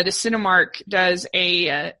 The Cinemark does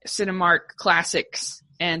a Cinemark Classics.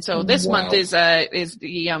 And so this month is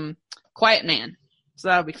the Quiet Man. So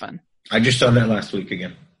that'll be fun. I just saw that last week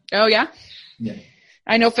again. Oh yeah? Yeah.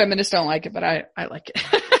 I know feminists don't like it, but I like it.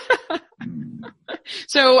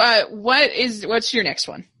 So what's your next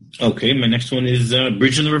one? Okay, my next one is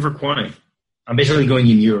Bridge on the River Kwai. I'm basically going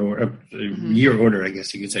in year order, I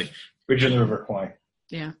guess you could say. Bridge on the River Kwai.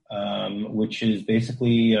 Yeah. Which is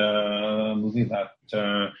basically a movie about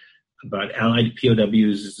Allied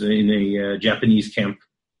POWs in a Japanese camp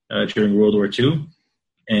during World War II,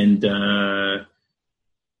 and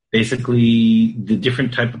basically the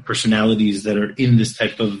different type of personalities that are in this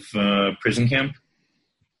type of prison camp.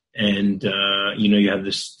 And you have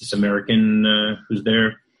this American who's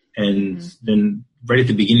there, and then right at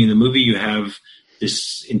the beginning of the movie, you have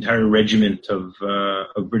this entire regiment of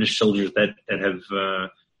British soldiers that have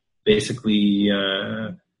basically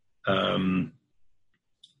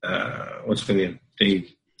what's the name? They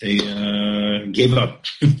gave up.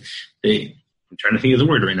 I'm trying to think of the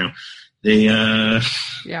word right now. They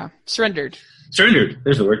surrendered. Surrendered.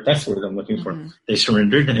 There's the word. That's the word I'm looking for. They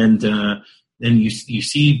surrendered, and then you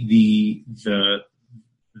see the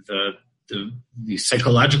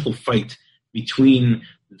psychological fight between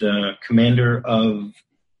the commander of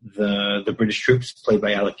the British troops, played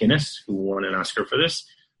by Alec Guinness, who won an Oscar for this,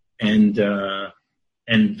 and the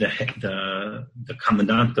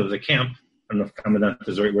commandant of the camp. I don't know if commandant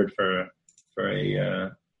is the right word for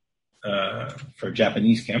a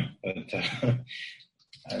Japanese camp, but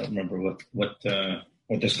I don't remember what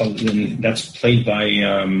that's called. That's played by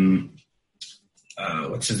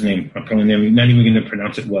what's his name? I'm probably not even going to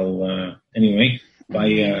pronounce it well. Anyway, by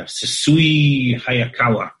Sasui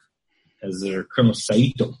Hayakawa as their Colonel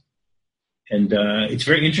Saito, and it's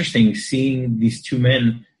very interesting seeing these two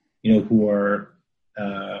men, who are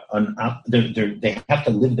they have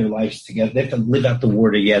to live their lives together. They have to live out the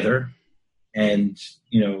war together, and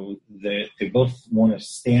they both want to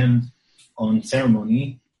stand on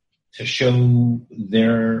ceremony to show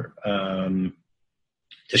their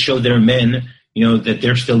men, that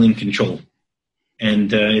they're still in control.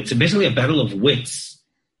 And it's basically a battle of wits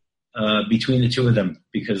between the two of them,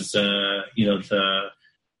 because the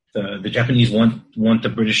Japanese want the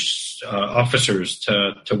British officers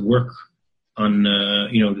to work on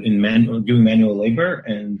doing manual labor,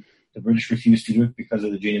 and the British refuse to do it because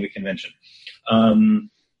of the Geneva Convention. And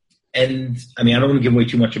I mean, I don't want to give away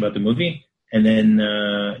too much about the movie. And then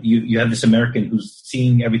you have this American who's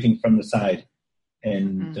seeing everything from the side,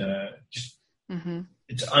 and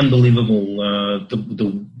it's unbelievable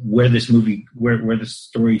where this movie, where the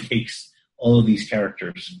story takes all of these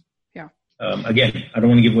characters. Yeah. Again, I don't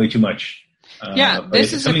want to give away too much.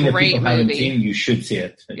 This is a great movie. That people haven't seen, you should see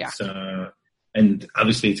it. It's, and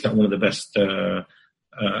obviously, it's got one of the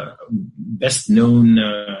best known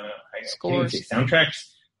scores, soundtracks.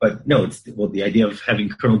 But no, it's the idea of having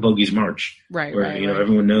Colonel Bogey's March, right? Where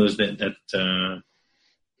everyone knows that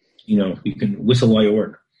you can whistle while you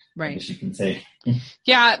work, right? As you can say.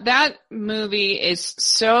 Yeah, that movie is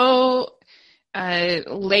so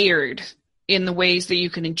layered in the ways that you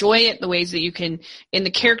can enjoy it, the ways that you can in the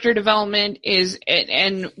character development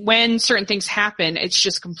and when certain things happen, it's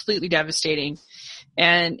just completely devastating,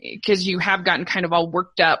 and because you have gotten kind of all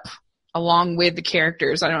worked up along with the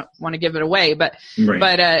characters. I don't want to give it away, but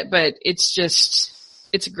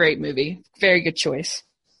it's a great movie. Very good choice.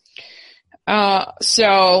 All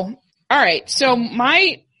right. So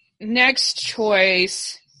my next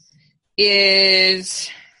choice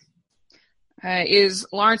is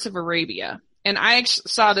Lawrence of Arabia. And I actually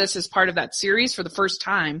saw this as part of that series for the first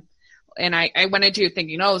time. And I went into it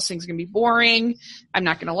thinking, this thing's going to be boring. I'm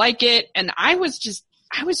not going to like it. And I was just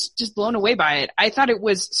blown away by it. I thought it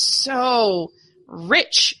was so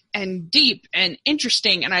rich and deep and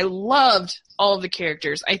interesting, and I loved all of the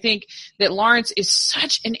characters. I think that Lawrence is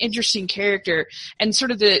such an interesting character, and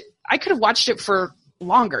I could have watched it for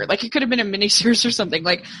longer. Like, it could have been a miniseries or something.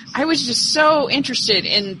 Like, I was just so interested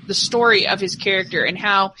in the story of his character and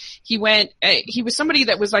how he went. He was somebody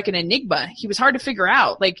that was like an enigma. He was hard to figure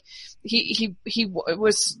out. Like, he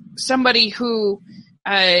was somebody who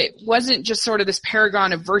wasn't just sort of this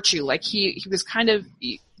paragon of virtue. Like, he was kind of,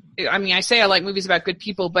 I mean, I say I like movies about good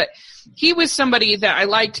people, but he was somebody that I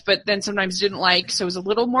liked, but then sometimes didn't like, so it was a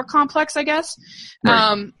little more complex, I guess.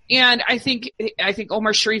 Right. And I think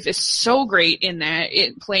Omar Sharif is so great in that,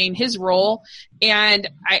 playing his role, and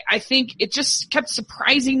I think it just kept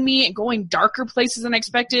surprising me and going darker places than I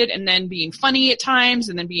expected, and then being funny at times,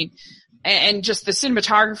 and then and just the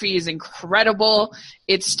cinematography is incredible.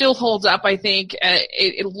 It still holds up, I think.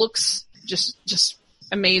 It looks just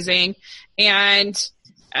amazing. And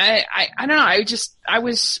I don't know. I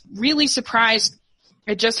was really surprised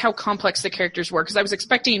at just how complex the characters were, because I was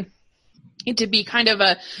expecting it to be kind of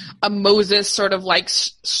a Moses sort of like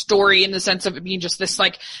story, in the sense of it being just this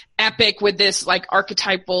like epic with this like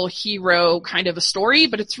archetypal hero kind of a story,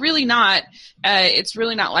 but it's really not. It's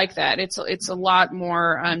really not like that. It's a lot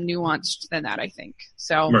more nuanced than that, I think.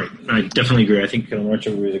 So right, I definitely agree. I think Lawrence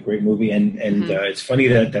of Arabia is a great movie, and it's funny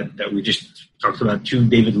that we just talked about two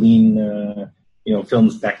David Lean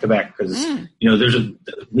films back to back, because there's a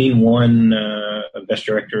Lean won Best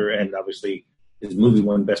Director, and obviously his movie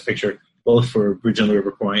won Best Picture, both for Bridge on the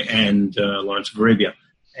River Kwai and Lawrence of Arabia.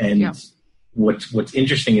 And what's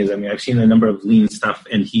interesting is, I mean, I've seen a number of Lean stuff,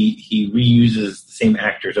 and he reuses the same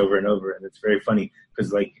actors over and over, and it's very funny,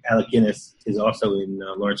 because like Alec Guinness is also in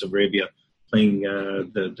Lawrence of Arabia, playing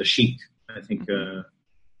the Sheik, I think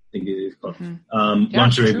it is called.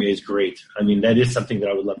 Lawrence of Arabia is great. I mean, that is something that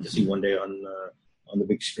I would love to see one day on the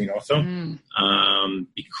big screen also,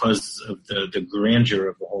 because of the grandeur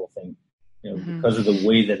of the whole thing. because of the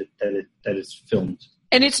way that it's filmed.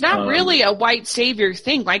 And it's not really a white savior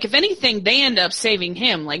thing. Like, if anything, they end up saving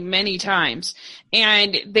him, like, many times.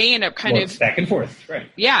 And they end up it's back and forth, right?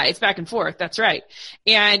 Yeah, it's back and forth. That's right.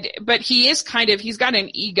 But he is he's got an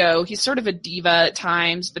ego. He's sort of a diva at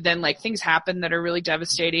times, but then, like, things happen that are really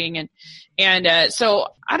devastating. So,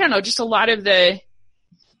 I don't know, just a lot of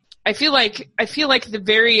I feel like the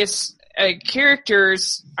various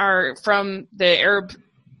characters are from the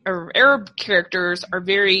Arab characters are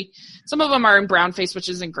some of them are in brownface, which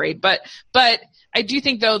isn't great, but I do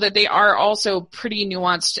think though that they are also pretty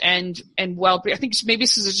nuanced and well. I think maybe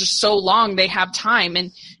this is just so long they have time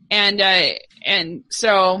and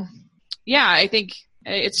so yeah, I think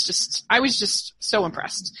I was just so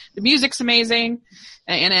impressed. The music's amazing,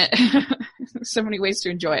 and so many ways to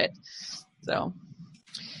enjoy it. So,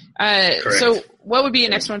 so what would be the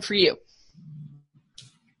next one for you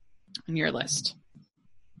on your list?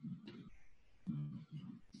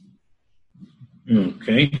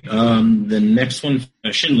 Okay. The next one,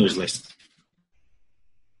 Schindler's List.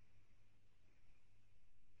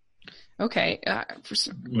 Okay.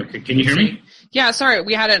 Can you hear me? Yeah, sorry.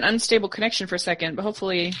 We had an unstable connection for a second, but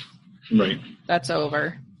hopefully that's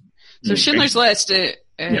over. So okay. Schindler's List.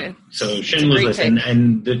 Yeah. So Schindler's List.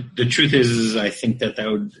 And the truth is I think that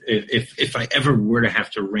would, if I ever were to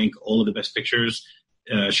have to rank all of the best pictures,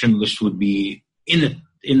 Schindler's List would be in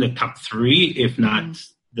the top 3, if not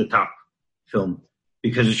the top film,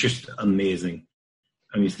 because it's just amazing.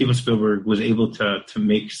 I mean, Steven Spielberg was able to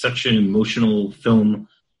make such an emotional film,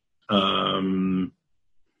 and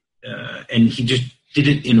he just did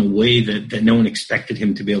it in a way that no one expected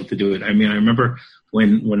him to be able to do it. I mean, I remember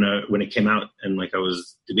when it came out, and like I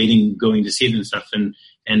was debating going to see it and stuff, and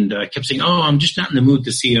I kept saying, "Oh, I'm just not in the mood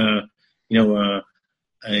to see an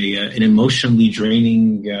emotionally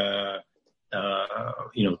draining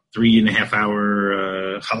 3.5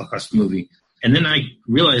 hour Holocaust movie." And then I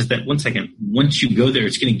realized that once you go there,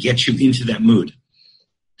 it's going to get you into that mood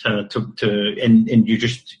and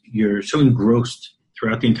you're so engrossed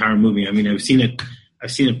throughout the entire movie. I mean, I've seen it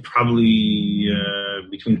probably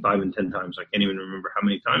between 5 and 10 times. I can't even remember how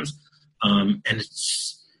many times. And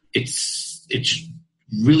it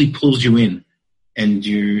really pulls you in, and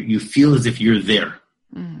you feel as if you're there,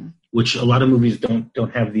 which a lot of movies don't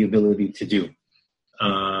have the ability to do.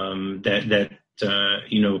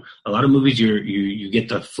 A lot of movies you get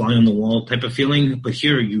the fly on the wall type of feeling, but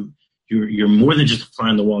here you're more than just a fly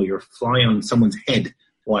on the wall. You're a fly on someone's head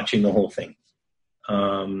watching the whole thing.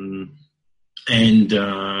 I mean,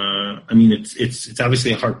 it's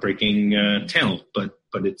obviously a heartbreaking tale, but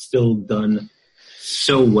it's still done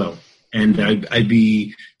so well. And I'd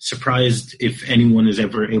be surprised if anyone is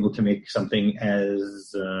ever able to make something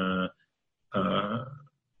as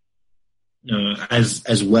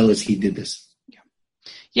well as he did this.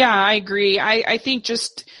 Yeah, I agree. I think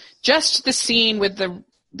just the scene with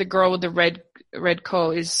the girl with the red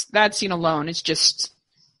coat that scene alone is just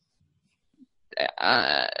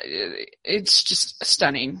it's just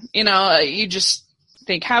stunning. You just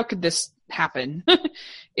think, how could this happen?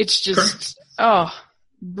 It's just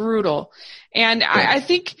brutal. And I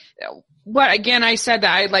think again, I said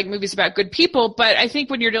that I like movies about good people, but I think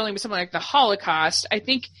when you're dealing with something like the Holocaust, I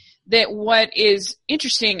think that what is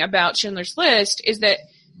interesting about Schindler's List is that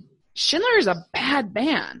Schindler is a bad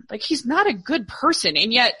man. Like, he's not a good person.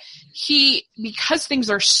 And yet because things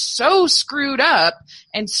are so screwed up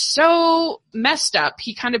and so messed up,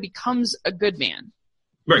 he kind of becomes a good man.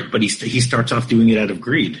 Right. But he starts off doing it out of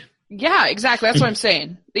greed. Yeah, exactly. That's what I'm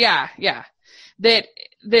saying. Yeah. Yeah. That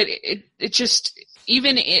it just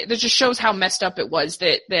shows how messed up it was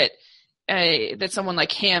that someone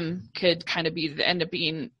like him could kind of end up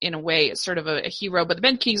being, in a way, sort of a hero. But the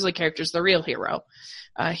Ben Kingsley character is the real hero.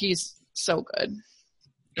 He's so good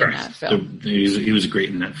in that film. He was great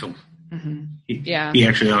in that film. Mm-hmm. He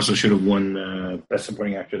actually also should have won Best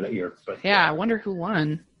Supporting Actor that year. But yeah, I wonder who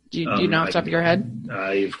won. Do you know off the top of your head?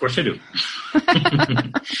 Of course I do.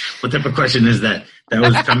 What type of question is that? That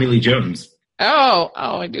was Tommy Lee Jones. Oh,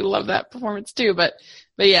 I do love that performance too. But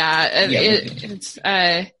yeah, it's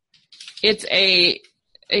a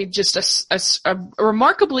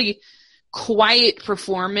remarkably quiet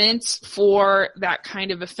performance for that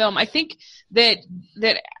kind of a film. I think that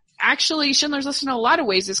actually Schindler's List in a lot of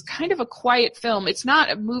ways is kind of a quiet film. It's not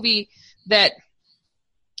a movie that,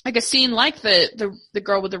 like a scene like the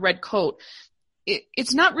girl with the red coat,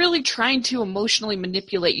 it's not really trying to emotionally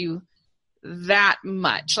manipulate you that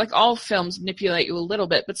much. Like, all films manipulate you a little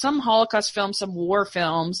bit, but some Holocaust films, some war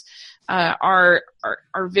films are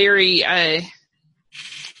very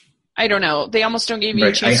I don't know. They almost don't give you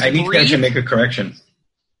a chance to breathe. I need to make a correction.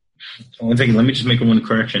 One second, let me just make one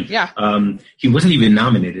correction. Yeah. He wasn't even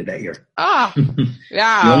nominated that year. Oh,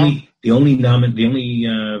 yeah. The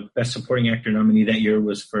only Best Supporting Actor nominee that year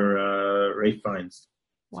was for Ralph Fiennes.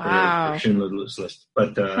 Wow. For Schindler's List.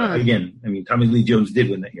 But again, I mean, Tommy Lee Jones did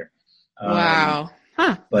win that year. Wow.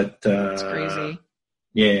 Huh. But that's crazy.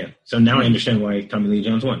 Yeah. So now I understand why Tommy Lee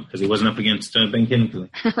Jones won, because he wasn't up against Ben Kingsley.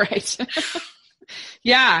 Right.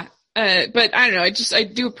 Yeah. But I don't know. I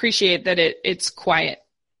do appreciate that it's quiet.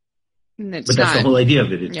 And but that's the whole idea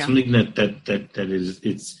of it. It's something that is,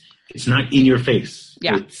 it's not in your face.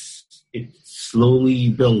 Yeah. It slowly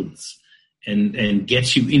builds and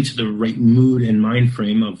gets you into the right mood and mind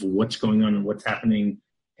frame of what's going on and what's happening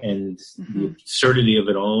and the absurdity of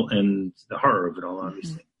it all and the horror of it all,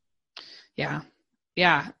 obviously. Yeah.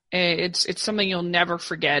 Yeah. It's something you'll never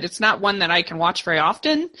forget. It's not one that I can watch very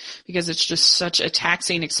often because it's just such a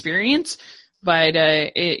taxing experience, but,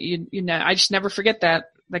 I just never forget that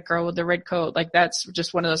girl with the red coat. Like, that's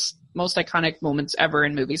just one of those most iconic moments ever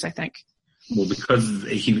in movies, I think. Well, because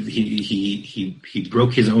he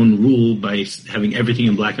broke his own rule by having everything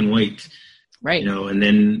in black and white. Right. And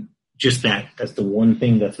then just that's the one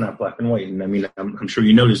thing that's not black and white. And I mean, I'm sure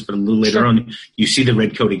you noticed, but a little later on, you see the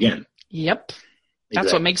red coat again. Yep.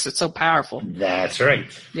 That's what makes it so powerful. That's right.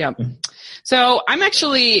 Yeah. So I'm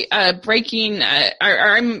actually I'm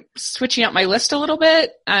switching up my list a little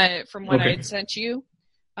bit from what I had sent you,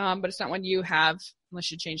 but it's not one you have unless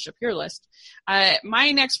you changed up your list.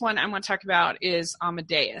 My next one I'm going to talk about is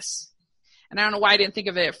Amadeus. And I don't know why I didn't think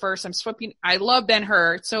of it at first. I love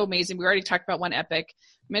Ben-Hur. It's so amazing. We already talked about one epic.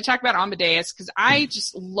 I'm going to talk about Amadeus because I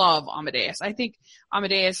just love Amadeus. I think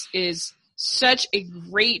Amadeus is such a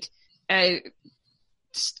great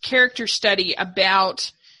character study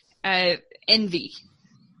about envy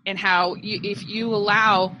and how if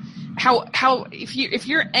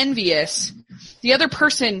you're envious, the other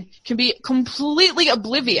person can be completely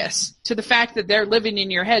oblivious to the fact that they're living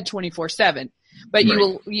in your head 24/7, but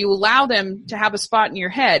right. you allow them to have a spot in your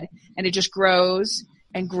head, and it just grows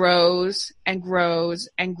and grows and grows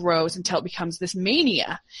and grows until it becomes this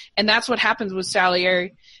mania. And that's what happens with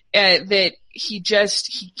Salieri, that he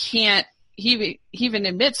even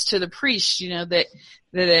admits to the priest,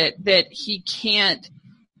 that he can't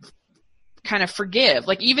kind of forgive.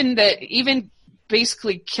 Like even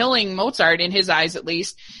basically killing Mozart, in his eyes at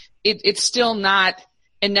least, it's still not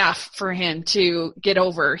enough for him to get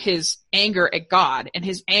over his anger at God and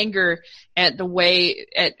his anger at the way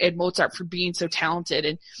at Mozart for being so talented.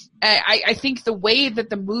 And I think the way that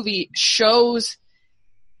the movie shows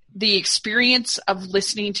the experience of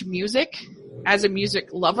listening to music as a music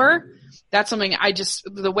lover, that's something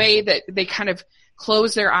the way that they kind of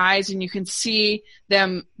close their eyes and you can see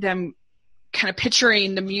them kind of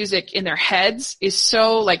picturing the music in their heads is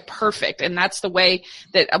so like perfect. And that's the way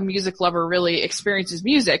that a music lover really experiences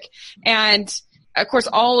music. And of course,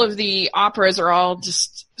 all of the operas are all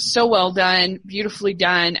just so well done, beautifully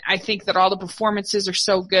done. I think that all the performances are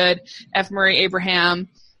so good. F. Murray Abraham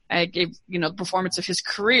gave, the performance of his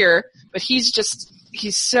career, but he's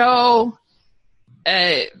so,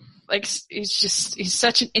 he's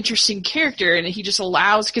such an interesting character, and he just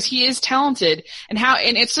allows, because he is talented, and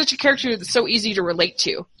it's such a character that's so easy to relate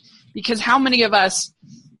to, because how many of us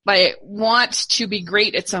want to be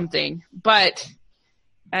great at something, but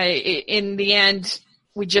in the end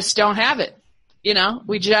we just don't have it.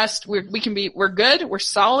 We're good, we're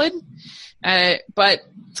solid, but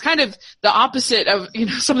it's kind of the opposite of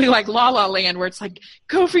something like La La Land, where it's like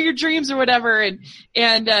go for your dreams or whatever,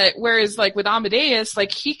 and whereas like with Amadeus,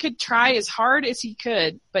 like he could try as hard as he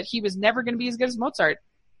could, but he was never going to be as good as Mozart.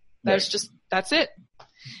 That's it.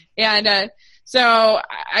 And so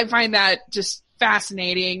I find that just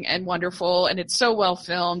fascinating and wonderful, and it's so well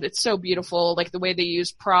filmed. It's so beautiful, like the way they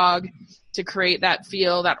use Prague to create that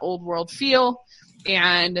feel, that old world feel.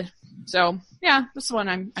 And so yeah, this one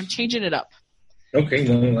I'm changing it up. Okay,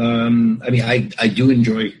 well, I do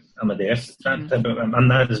enjoy Amadeus. I'm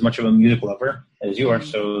not as much of a music lover as you are,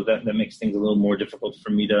 so that makes things a little more difficult for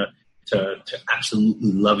me to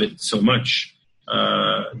absolutely love it so much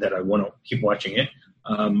that I want to keep watching it.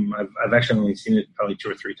 I've actually only seen it probably 2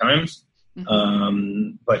 or 3 times,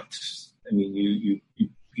 but I mean,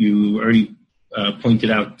 you already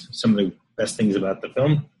pointed out some of the best things about the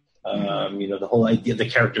film. The whole idea, the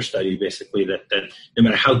character study, basically, that no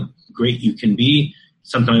matter how great you can be,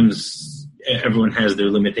 sometimes everyone has their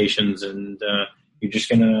limitations, and you're just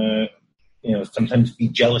gonna, sometimes be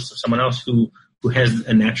jealous of someone else who has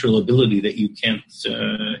a natural ability that you can't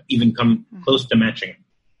even come close to matching.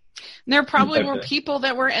 And there probably were people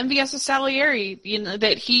that were envious of Salieri,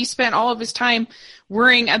 that he spent all of his time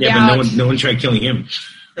worrying about. Yeah, but no one tried killing him.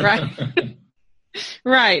 Right.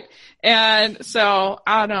 Right. And so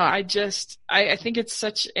I don't know. I think it's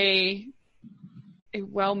such a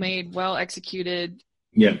well-made, well-executed.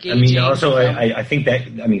 Yeah. I mean, also, I think that,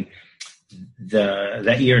 I mean,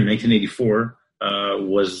 that year in 1984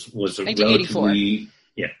 was a 1984. relatively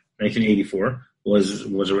 1984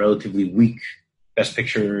 was a relatively weak Best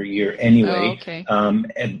Picture year anyway. Oh, okay.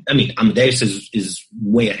 And I mean, Amadeus is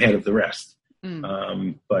way ahead of the rest.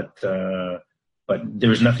 But there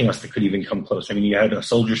was nothing else that could even come close. I mean, you had A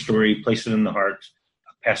Soldier Story, Place It in the Heart,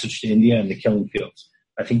 Passage to India, and The Killing Fields.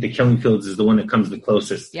 I think The Killing Fields is the one that comes the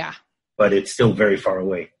closest. Yeah. But it's still very far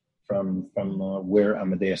away from where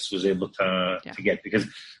Amadeus was able to get. Because,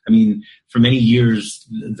 I mean, for many years,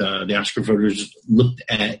 the Oscar voters looked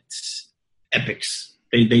at epics.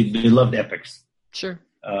 They loved epics. Sure.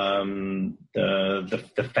 The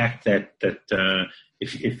fact that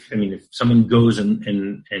if someone goes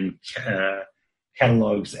and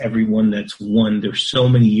catalogs everyone that's won, there's so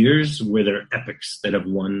many years where there are epics that have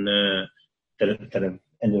won that have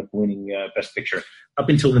ended up winning Best Picture. Up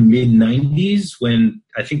until the mid '90s, when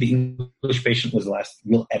I think The English Patient was the last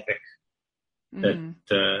real epic that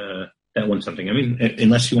won something. I mean,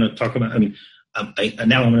 unless you want to talk about, I mean.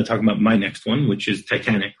 Now I'm going to talk about my next one, which is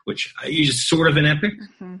Titanic, which is sort of an epic,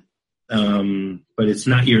 but it's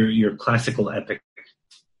not your classical epic.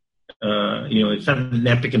 It's not an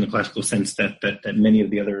epic in the classical sense that many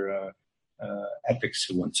of the other epics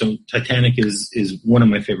have won. So Titanic is one of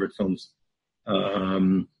my favorite films.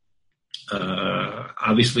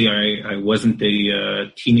 Obviously, I wasn't a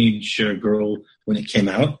teenage girl when it came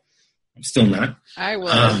out. I'm still not. I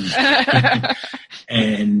was.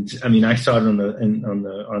 And I mean, I saw it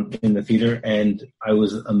in the theater, and I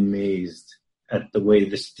was amazed at the way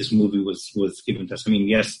this movie was given to us. I mean,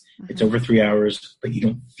 yes, it's over 3 hours, but you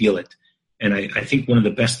don't feel it. And I think one of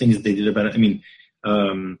the best things they did about it, I mean,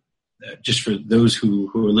 just for those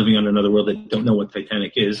who are living on another world that don't know what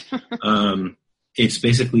Titanic is, it's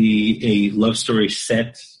basically a love story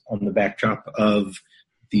set on the backdrop of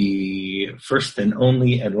the first and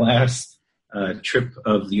only and last trip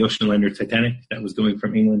of the ocean liner Titanic that was going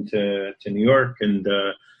from England to New York, and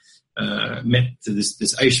met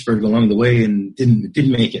this iceberg along the way and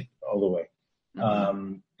didn't make it all the way.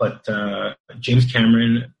 But James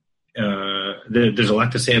Cameron, there's a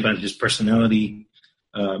lot to say about his personality,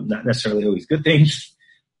 not necessarily always good things,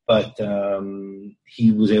 but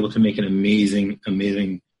he was able to make an amazing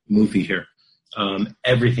movie here.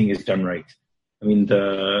 Everything is done right. I mean,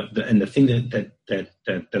 the thing that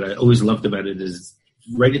I always loved about it is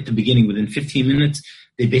right at the beginning, within 15 minutes,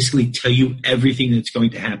 they basically tell you everything that's going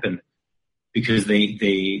to happen, because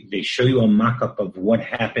they show you a mock-up of what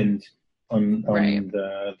happened on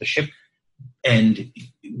the ship. And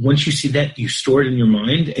once you see that, you store it in your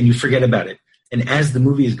mind and you forget about it. And as the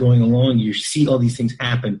movie is going along, you see all these things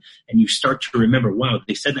happen and you start to remember, wow,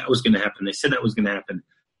 they said that was going to happen. They said that was going to happen.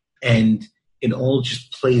 And it all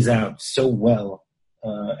just plays out so well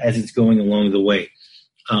as it's going along the way.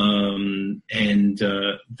 And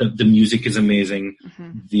the music is amazing.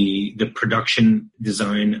 The production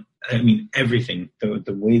design, I mean, everything, the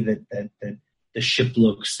way that the ship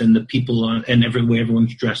looks and the people and every way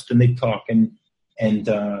everyone's dressed and they talk. And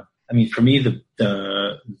I mean, for me,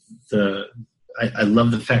 I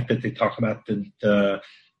love the fact that they talk about the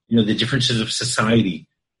differences of society,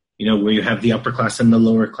 where you have the upper class and the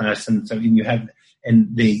lower class. And so you have,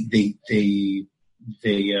 and they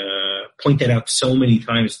point that out so many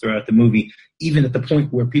times throughout the movie, even at the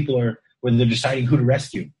point where where they're deciding who to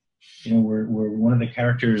rescue. Where one of the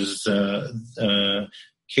characters,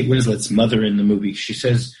 Kate Winslet's mother in the movie, she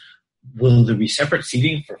says, "Will there be separate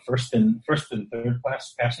seating for first and third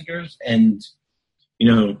class passengers?" And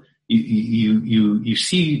you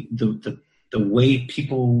see the way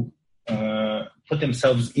people put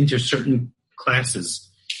themselves into certain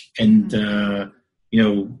classes, and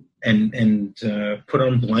and put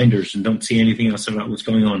on blinders and don't see anything else about what's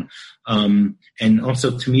going on. And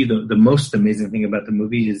also, to me, the most amazing thing about the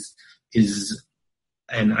movie is,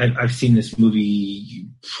 and I've seen this movie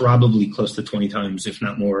probably close to 20 times, if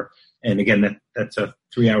not more. And again, that's a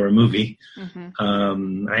 3-hour movie.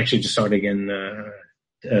 I actually just saw it again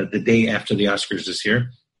the day after the Oscars this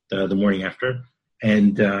year, the morning after,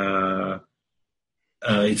 and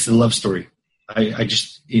it's a love story. I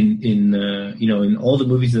just in all the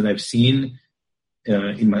movies that I've seen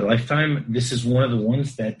in my lifetime, this is one of the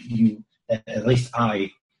ones that at least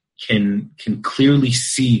I can clearly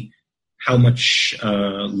see how much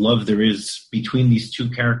love there is between these two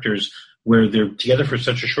characters, where they're together for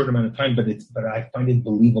such a short amount of time, but I find it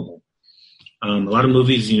believable. A lot of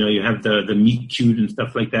movies, you have the meet cute and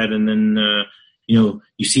stuff like that, and then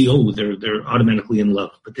you see, they're automatically in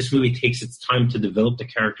love. But this movie takes its time to develop the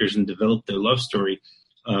characters and develop their love story.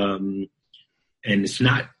 And it's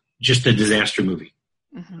not just a disaster movie.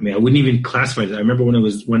 Mm-hmm. I mean, I wouldn't even classify it. I remember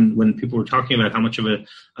when people were talking about how much of a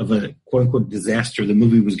quote unquote disaster the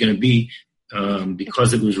movie was going to be,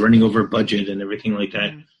 because it was running over budget and everything like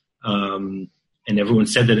that. Mm-hmm. And everyone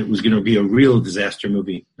said that it was going to be a real disaster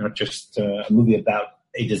movie, not just a movie about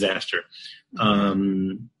a disaster.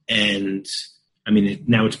 And I mean,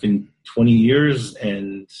 now it's been 20 years,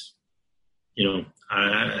 and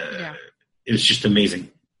it's just amazing.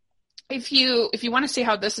 If you want to see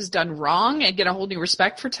how this is done wrong and get a whole new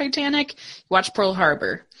respect for Titanic, watch Pearl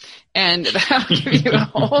Harbor, and that'll give you a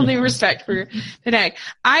whole new respect for Titanic.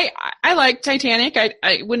 I like Titanic.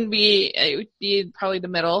 It would be probably the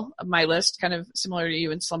middle of my list, kind of similar to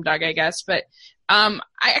you in Slumdog, I guess. But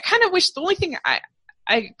I kind of wish, the only thing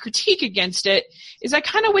I critique against it is I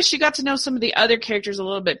kind of wish you got to know some of the other characters a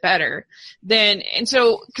little bit better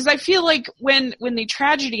because I feel like when the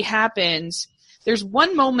tragedy happens, there's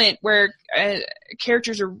one moment where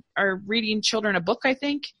characters are reading children a book, I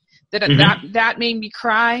think, that made me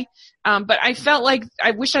cry. But I felt like I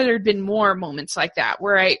wish there had been more moments like that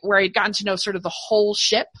where I'd gotten to know sort of the whole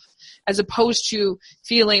ship, as opposed to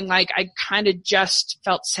feeling like I kind of just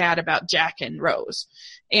felt sad about Jack and Rose.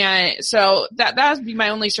 And so that would be my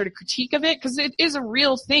only sort of critique of it, because it is a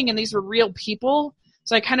real thing and these were real people.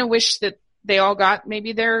 So I kind of wish that they all got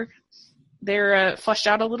maybe they're fleshed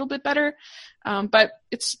out a little bit better. But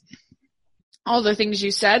it's all the things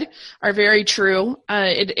you said are very true.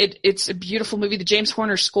 It's a beautiful movie. The James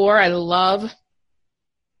Horner score, I love.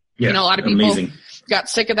 Yeah, a lot of people amazing. Got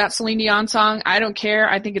sick of that Celine Dion song. I don't care.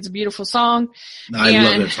 I think it's a beautiful song. I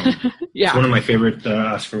love that song. Yeah. It's one of my favorite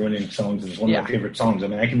Oscar-winning songs. It's one of my favorite songs. I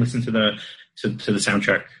mean, I can listen to the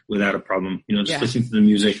soundtrack without a problem. Listening to the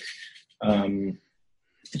music.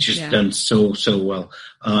 It's just done so well.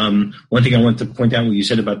 One thing I want to point out, what you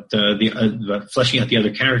said about about fleshing out the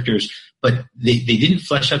other characters, but they didn't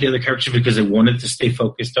flesh out the other characters because they wanted to stay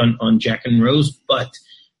focused on Jack and Rose, but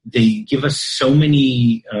they give us so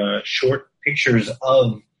many short pictures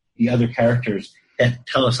of the other characters that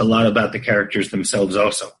tell us a lot about the characters themselves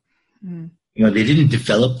also. Mm. They didn't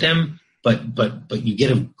develop them, but you get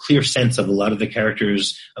a clear sense of a lot of the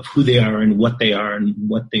characters, of who they are and what they are and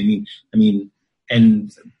what they mean. I mean,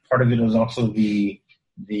 and part of it was also the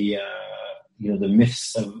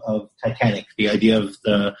myths of Titanic, the idea of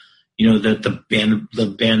that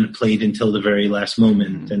the band played until the very last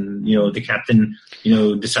moment, and the captain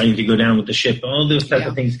deciding to go down with the ship, all those types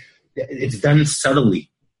of things. It's done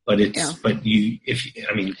subtly, but it makes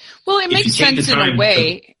sense in a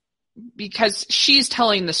way. Because she's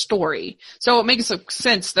telling the story. So it makes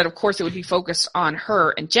sense that, of course, it would be focused on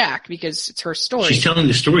her and Jack because it's her story. She's telling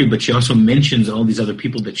the story, but she also mentions all these other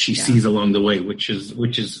people that she sees along the way, which is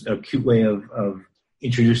a cute way of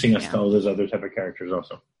introducing us to all those other type of characters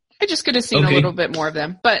also. I just could have seen a little bit more of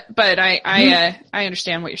them. But I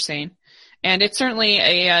understand what you're saying. And it's certainly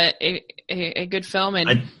a good film.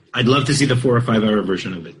 And I'd love to see the 4 or 5 hour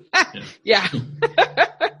version of it. Yeah.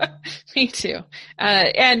 Me too.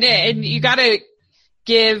 And you gotta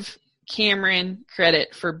give Cameron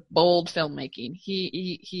credit for bold filmmaking.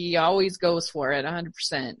 He always goes for it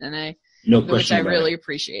 100%. And which I really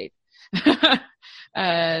appreciate.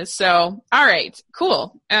 So, all right,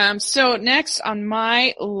 cool. So next on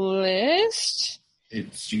my list.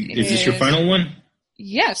 Is this your final one?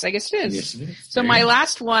 Yes, I guess it is. Yes, it is. So my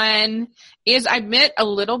last one is, I admit, a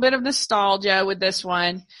little bit of nostalgia with this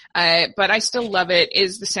one, but I still love it,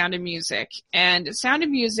 is The Sound of Music. And Sound of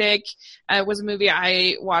Music was a movie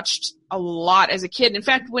I watched a lot as a kid. In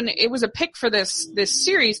fact, when it was a pick for this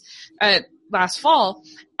series last fall,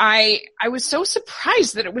 I was so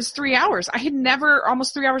surprised that it was 3 hours.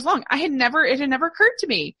 Almost 3 hours long. It had never occurred to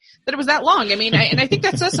me that it was that long. I mean, and I think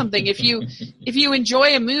that says something. If you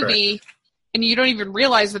enjoy a movie, correct, and you don't even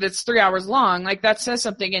realize that it's 3 hours long, like, that says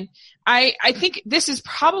something. And I think this is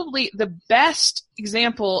probably the best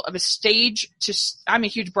example of a I'm a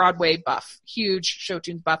huge Broadway buff, huge show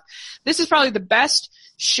tunes buff. This is probably the best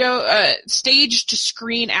stage to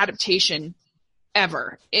screen adaptation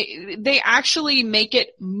ever. They actually make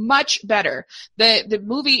it much better. The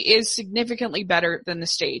movie is significantly better than the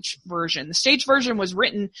stage version. The stage version was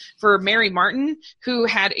written for Mary Martin, who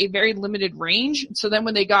had a very limited range. So then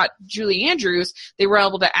when they got Julie Andrews, they were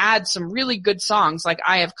able to add some really good songs, like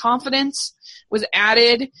I Have Confidence was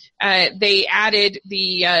added. They added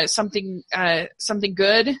the Something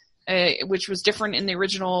Good, which was different in the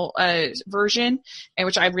original version, and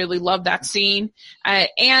which I really loved that scene.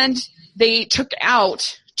 And they took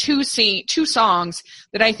out two songs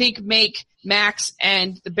that I think make Max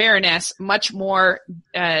and the Baroness much more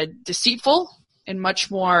deceitful and much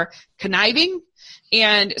more conniving.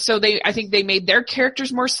 And so I think they made their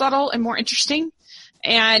characters more subtle and more interesting.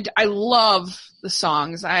 And I love the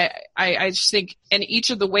songs. I just think, and each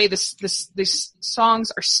of the way these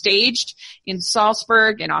songs are staged in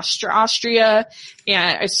Salzburg and Austria,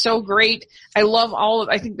 and it's so great. I love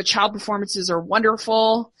I think the child performances are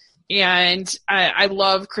wonderful. And I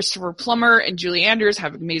love Christopher Plummer and Julie Andrews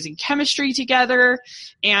have amazing chemistry together.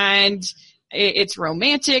 And it's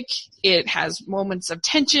romantic. It has moments of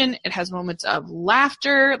tension. It has moments of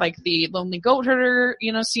laughter, like the lonely goat herder,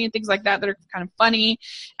 scene, things like that are kind of funny.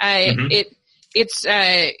 I just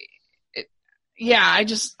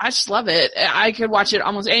love it. I could watch it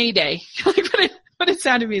almost any day. But it's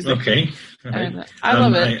Sound of Music. Okay. Right. I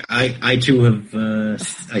love it. I too have,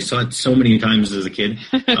 I saw it so many times as a kid.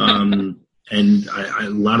 And a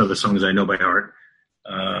lot of the songs I know by heart.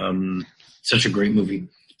 Such a great movie.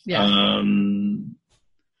 Yeah.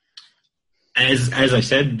 As I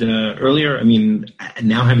said earlier, I mean,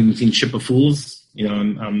 now having seen Ship of Fools,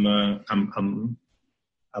 I'm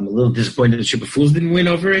a little disappointed that Ship of Fools didn't win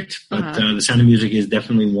over it, but The Sound of Music is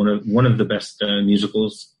definitely one of the best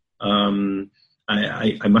musicals.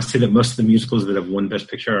 I must say that most of the musicals that have won Best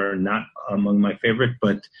Picture are not among my favorite,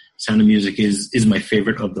 but Sound of Music is my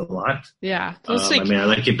favorite of the lot. Yeah. I mean, I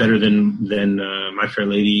like it better than My Fair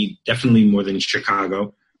Lady, definitely more than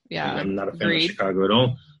Chicago. Yeah. I'm not a fan of Chicago at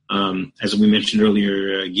all. As we mentioned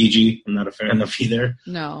earlier, Gigi, I'm not a fan of either.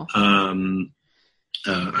 No. I'm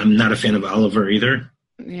not a fan of Oliver either.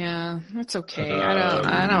 Yeah, that's okay.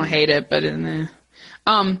 I don't hate it, but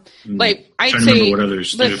I'd say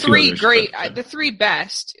the three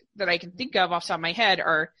best that I can think of off the top of my head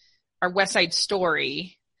are West Side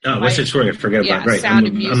Story. Oh, West Side Story, I forget about. Right, Sound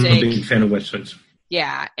of Music. I'm a big fan of West Side.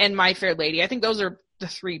 Yeah, and My Fair Lady. I think those are the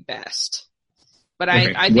three best. But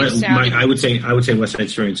okay. I think I would say West Side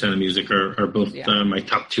Story and Sound of Music are both my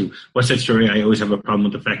top two. West Side Story, I always have a problem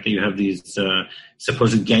with the fact that you have these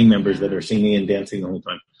supposed gang members that are singing and dancing the whole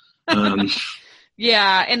time.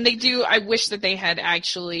 Yeah, and they do. I wish that they had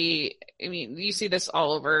actually. I mean, you see this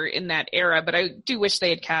all over in that era, but I do wish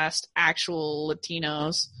they had cast actual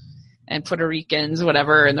Latinos and Puerto Ricans,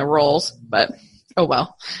 whatever, in the roles. But oh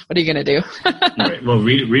well, what are you gonna do? Right. Well,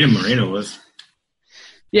 Rita Moreno was.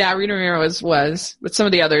 Yeah, Rita Moreno was, but some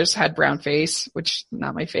of the others had brown face, which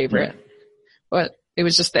not my favorite. Right. But it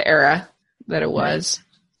was just the era that it was.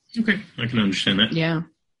 Okay, I can understand that. Yeah.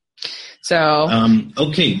 So.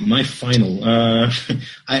 Okay, my final.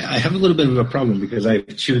 I have a little bit of a problem because I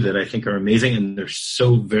have two that I think are amazing and they're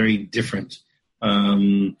so very different.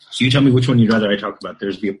 So you tell me which one you'd rather I talk about.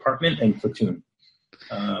 There's The Apartment and Platoon.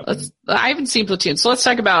 I haven't seen Platoon, so let's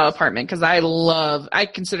talk about Apartment because I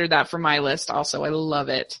consider that for my list also. I love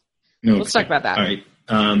it. Okay. Let's talk about that. All right.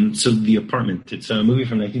 So The Apartment, it's a movie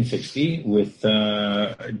from 1960 with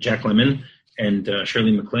Jack Lemmon and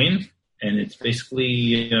Shirley MacLaine, and it's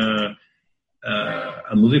basically a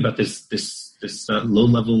movie about this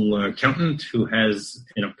low-level accountant who has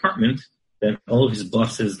an apartment that all of his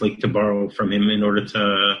bosses like to borrow from him in order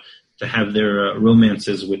to have their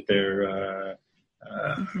romances with their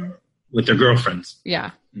girlfriends,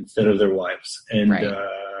 instead of their wives.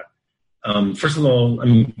 And first of all, I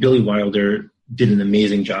mean, Billy Wilder did an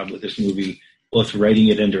amazing job with this movie, both writing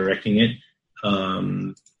it and directing it,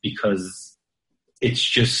 because it's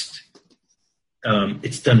just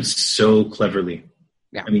it's done so cleverly.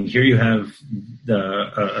 Yeah. I mean, here you have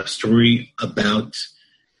a story about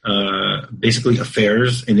basically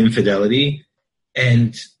affairs and infidelity,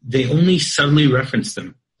 and they only subtly reference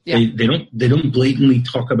them. Yeah. They don't blatantly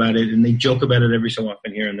talk about it, and they joke about it every so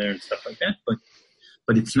often here and there and stuff like that.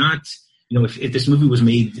 But it's not, if this movie was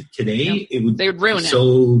made today, they would ruin it.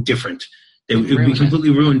 So different. It would be completely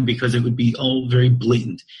ruined because it would be all very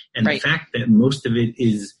blatant. And the fact that most of it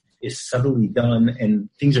is subtly done and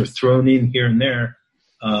things are thrown in here and there,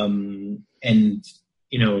 and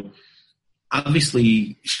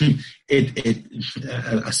obviously,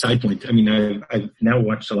 a side point. I mean, I've now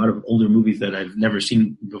watched a lot of older movies that I've never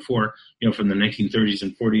seen before, from the 1930s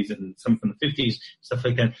and 40s and some from the 50s, stuff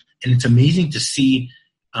like that. And it's amazing to see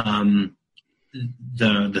the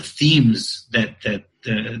themes that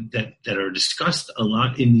are discussed a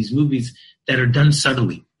lot in these movies that are done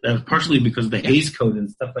subtly, partially because of the Hays Code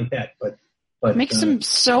and stuff like that. But it makes him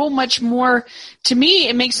so much more, to me,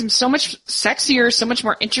 it makes him so much sexier, so much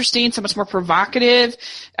more interesting, so much more provocative.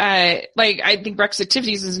 I think Breakfast at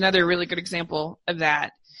Tiffany's is another really good example of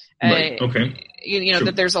that. Right. Okay. You know,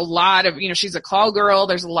 that there's a lot of, you know, she's a call girl.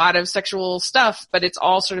 There's a lot of sexual stuff, but it's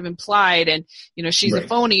all sort of implied. And, you know, she's a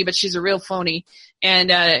phony, but she's a real phony.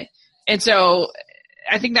 And so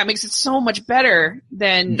I think that makes it so much better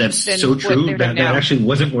than so true. That actually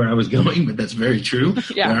wasn't where I was going, but that's very true.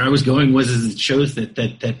 Yeah. Where I was going was it shows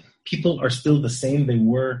that people are still the same they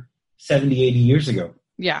were 70, 80 years ago.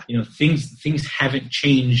 Yeah. You know, things haven't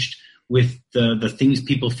changed with the things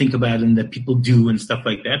people think about and that people do and stuff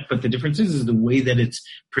like that. But the difference is the way that it's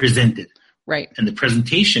presented. Right. And the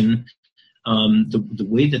presentation, the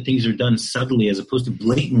way that things are done subtly as opposed to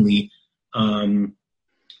blatantly,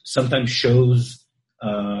 sometimes shows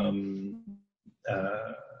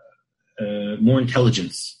more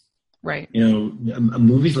intelligence. Right. You know,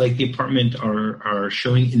 movies like The Apartment are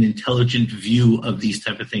showing an intelligent view of these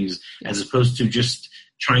type of things, as opposed to just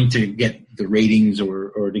trying to get the ratings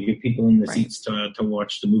or to get people in the seats to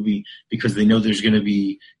watch the movie because they know there's going to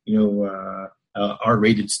be, you know,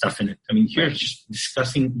 R-rated stuff in it. I mean, here it's just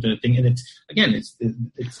discussing the thing, and it's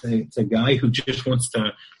a guy who just wants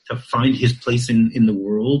to find his place in the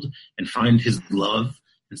world and find his love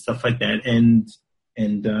and stuff like that, and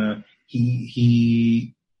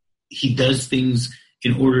he does things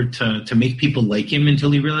in order to make people like him until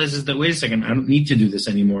he realizes that, wait a second, I don't need to do this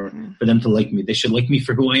anymore for them to like me. They should like me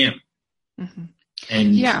for who I am. Mm-hmm.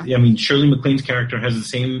 And I mean, Shirley MacLaine's character has the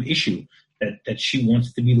same issue that she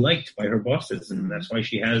wants to be liked by her bosses. And that's why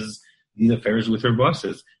she has these affairs with her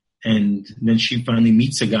bosses. And then she finally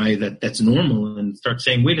meets a guy that's normal and starts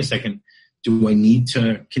saying, wait a second, do I need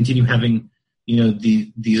to continue having, you know,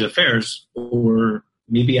 these affairs, or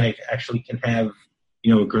maybe I actually can have,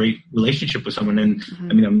 you know, a great relationship with someone. And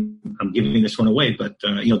I mean, I'm giving this one away, but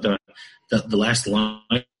you know, the last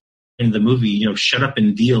line in the movie, you know, shut up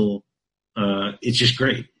and deal. It's just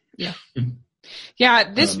great. Yeah.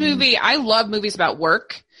 Yeah. This movie, I love movies about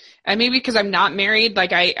work, and maybe because I'm not married,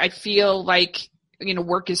 like I feel like, you know,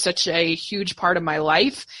 work is such a huge part of my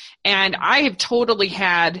life, and I have totally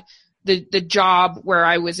had the job where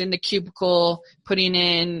I was in the cubicle putting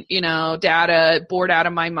in, you know, data, bored out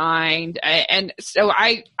of my mind. And so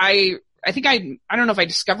I think I don't know if I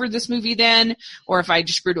discovered this movie then or if I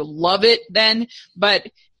just grew to love it then, but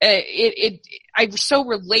I so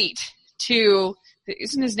relate to,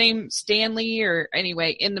 isn't his name Stanley, or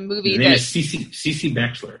anyway, in the movie? His name is CC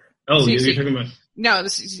Baxter. Oh, you're talking about? No,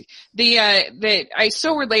 this is I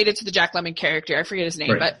so related to the Jack Lemmon character. I forget his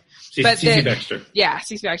name, but CC Baxter. Yeah,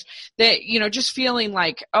 CC Baxter. That, you know, just feeling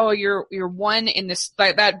like, oh, you're one in this,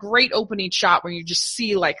 like that great opening shot where you just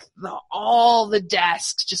see like all the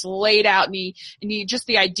desks just laid out, and you just,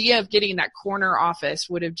 the idea of getting that corner office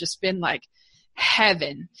would have just been like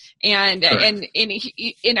heaven. And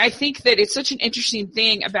I think that it's such an interesting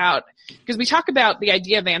thing about, because we talk about the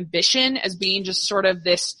idea of ambition as being just sort of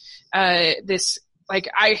this like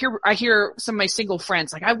I hear some of my single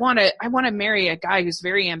friends like, I want to marry a guy who's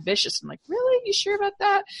very ambitious. I'm like, really? You sure about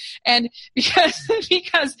that? And because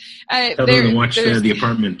tell them to watch The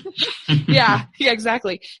Apartment. yeah,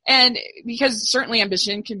 exactly. And because certainly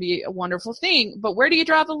ambition can be a wonderful thing, but where do you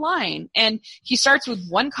draw the line? And he starts with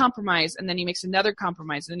one compromise, and then he makes another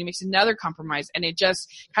compromise, and then he makes another compromise, and it just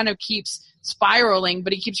kind of keeps spiraling,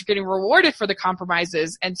 but he keeps getting rewarded for the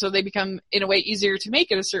compromises, and so they become in a way easier to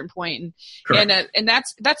make at a certain point. And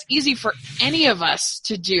that's easy for any of us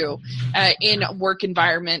to do in a work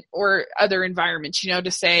environment or other environments, you know,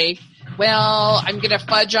 to say, well, I'm going to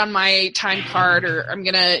fudge on my time card, or I'm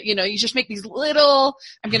going to, you know, you just make these little,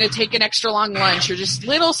 I'm going to take an extra long lunch, or just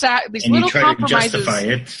little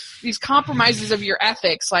compromises. These compromises of your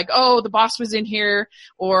ethics, like, oh, the boss was in here,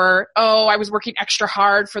 or, oh, I was working extra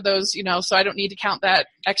hard for those, you know, so I don't need to count that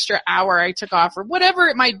extra hour I took off, or whatever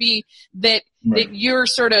it might be that you're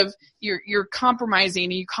sort of, you're compromising,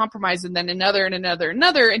 and you compromise, and then another and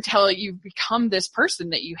another until you become this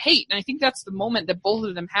person that you hate. And I think that's the moment that both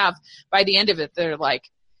of them have by the end of it. They're like,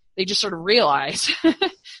 they just sort of realize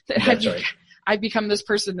that I've become this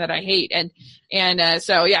person that I hate. And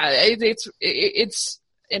so yeah, it's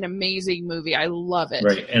an amazing movie. I love it.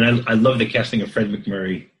 Right. And I love the casting of Fred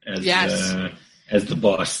MacMurray as the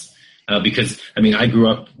boss. Because, I mean, I grew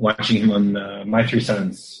up watching him on My Three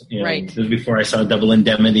Sons. You know, this was before I saw Double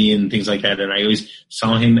Indemnity and things like that. And I always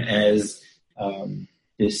saw him as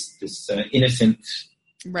this innocent,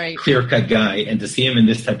 clear-cut guy. And to see him in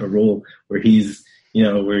this type of role where he's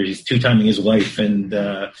two-timing his wife and,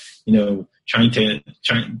 you know,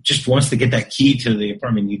 just wants to get that key to the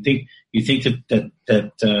apartment. You think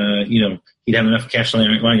that you know, he'd have enough cash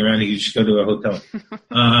lying around, he could just go to a hotel.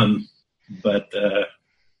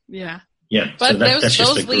 Yeah. Yeah. But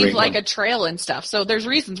so those leave like a trail and stuff. So there's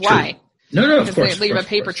reasons why. No, of because course. they leave a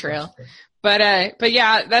paper trail. But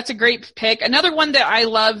yeah, that's a great pick. Another one that I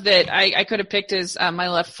love that I could have picked is My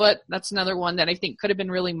Left Foot. That's another one that I think could have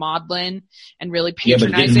been really maudlin and really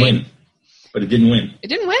patronizing. But it didn't win. It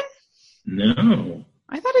didn't win? No.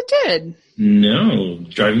 I thought it did. No.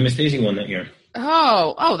 Driving Miss Daisy won that year.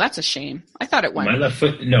 Oh, that's a shame. I thought it won. My Left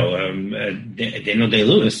Foot, no. Daniel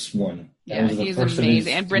Day-Lewis won. Yeah, he's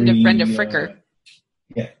amazing. And Brenda Fricker.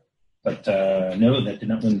 Yeah. But no, that did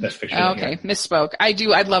not win Best Picture. Okay, misspoke. I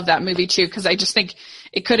love that movie too, because I just think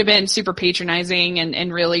it could have been super patronizing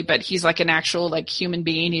and really, but he's like an actual like human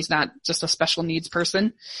being. He's not just a special needs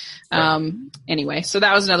person. Right. Anyway, so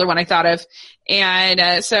that was another one I thought of.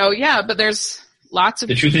 And so yeah, but there's lots of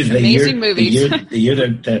the truth is amazing movies. The year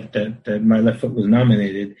that My Left Foot was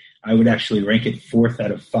nominated, I would actually rank it 4th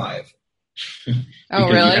out of 5. Oh,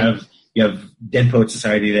 really? You have Dead Poet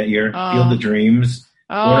Society that year, Field of Dreams,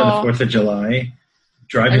 Born on the 4th of July,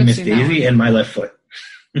 Driving Miss Daisy, and My Left Foot.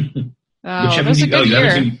 That was a good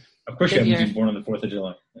year. Of course, you haven't seen Born on the 4th of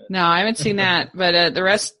July. No, I haven't seen that, but the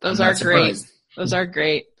rest, those are great. Those are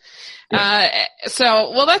great. Yeah.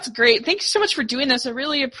 Well, that's great. Thank you so much for doing this. I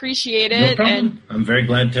really appreciate it. No problem. And I'm very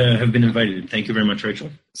glad to have been invited. Thank you very much, Rachel.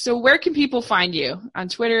 So where can people find you? On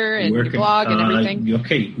Twitter and your blog and everything?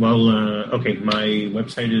 Okay. Well, my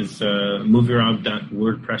website is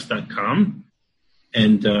movierob.wordpress.com.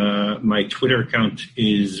 And my Twitter account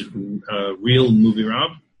is Real Movie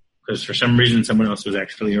Rob, because for some reason someone else was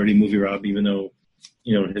actually already Movie Rob, even though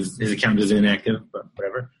his account is inactive, but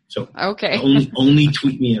whatever. So okay, only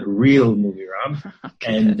tweet me at Real Movie Rob.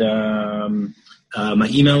 Okay. And my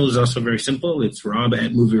email is also very simple. It's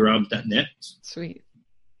rob@movierob.net. Sweet.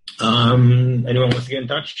 Anyone wants to get in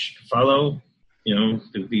touch, follow, or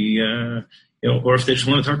if they just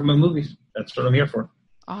want to talk about movies, that's what I'm here for.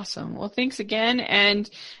 Awesome. Well, thanks again. And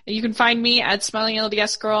you can find me at Smiling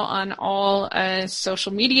LDS Girl on all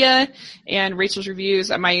social media, and Rachel's Reviews.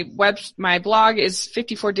 My blog is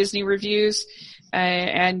 54 Disney Reviews.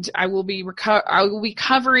 And I will be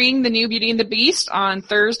covering the new Beauty and the Beast on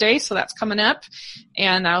Thursday. So that's coming up,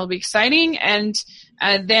 and that will be exciting. And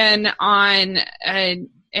then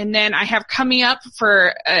I have coming up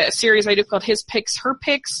for a series I do called His Picks, Her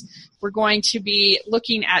Picks. We're going to be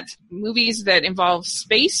looking at movies that involve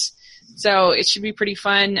space. So it should be pretty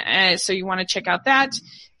fun. So you want to check out that.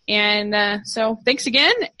 And so thanks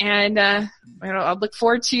again. And I'll look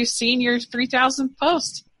forward to seeing your 3,000th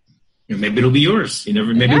post. Maybe it'll be yours. Maybe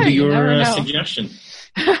it'll be your suggestion.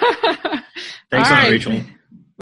 Thanks a lot, Rachel.